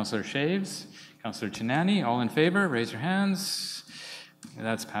addendum, Councillor Shaves, Councillor Chinani, all in favor, raise your hands.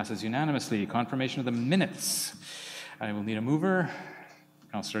 That passes unanimously. Confirmation of the minutes. I will need a mover.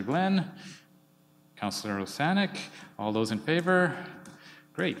 Councillor Glenn, Councillor Osanek, all those in favor.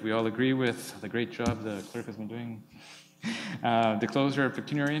 Great, we all agree with the great job the clerk has been doing. The closure of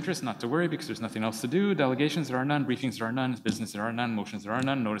pecuniary interest, not to worry because there's nothing else to do. Delegations, there are none. Briefings, there are none. Business, there are none. Motions, there are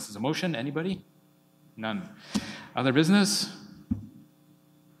none. Notices of motion, anybody? None. Other business?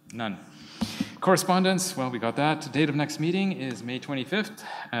 None. Correspondence, well, we got that. Date of next meeting is May 25th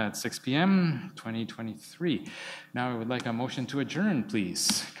at 6 p.m. 2023. Now I would like a motion to adjourn,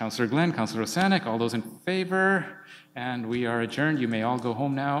 please. Councillor Glenn, Councillor Osanek, all those in favor? And we are adjourned. You may all go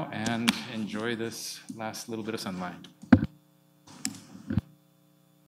home now and enjoy this last little bit of sunlight.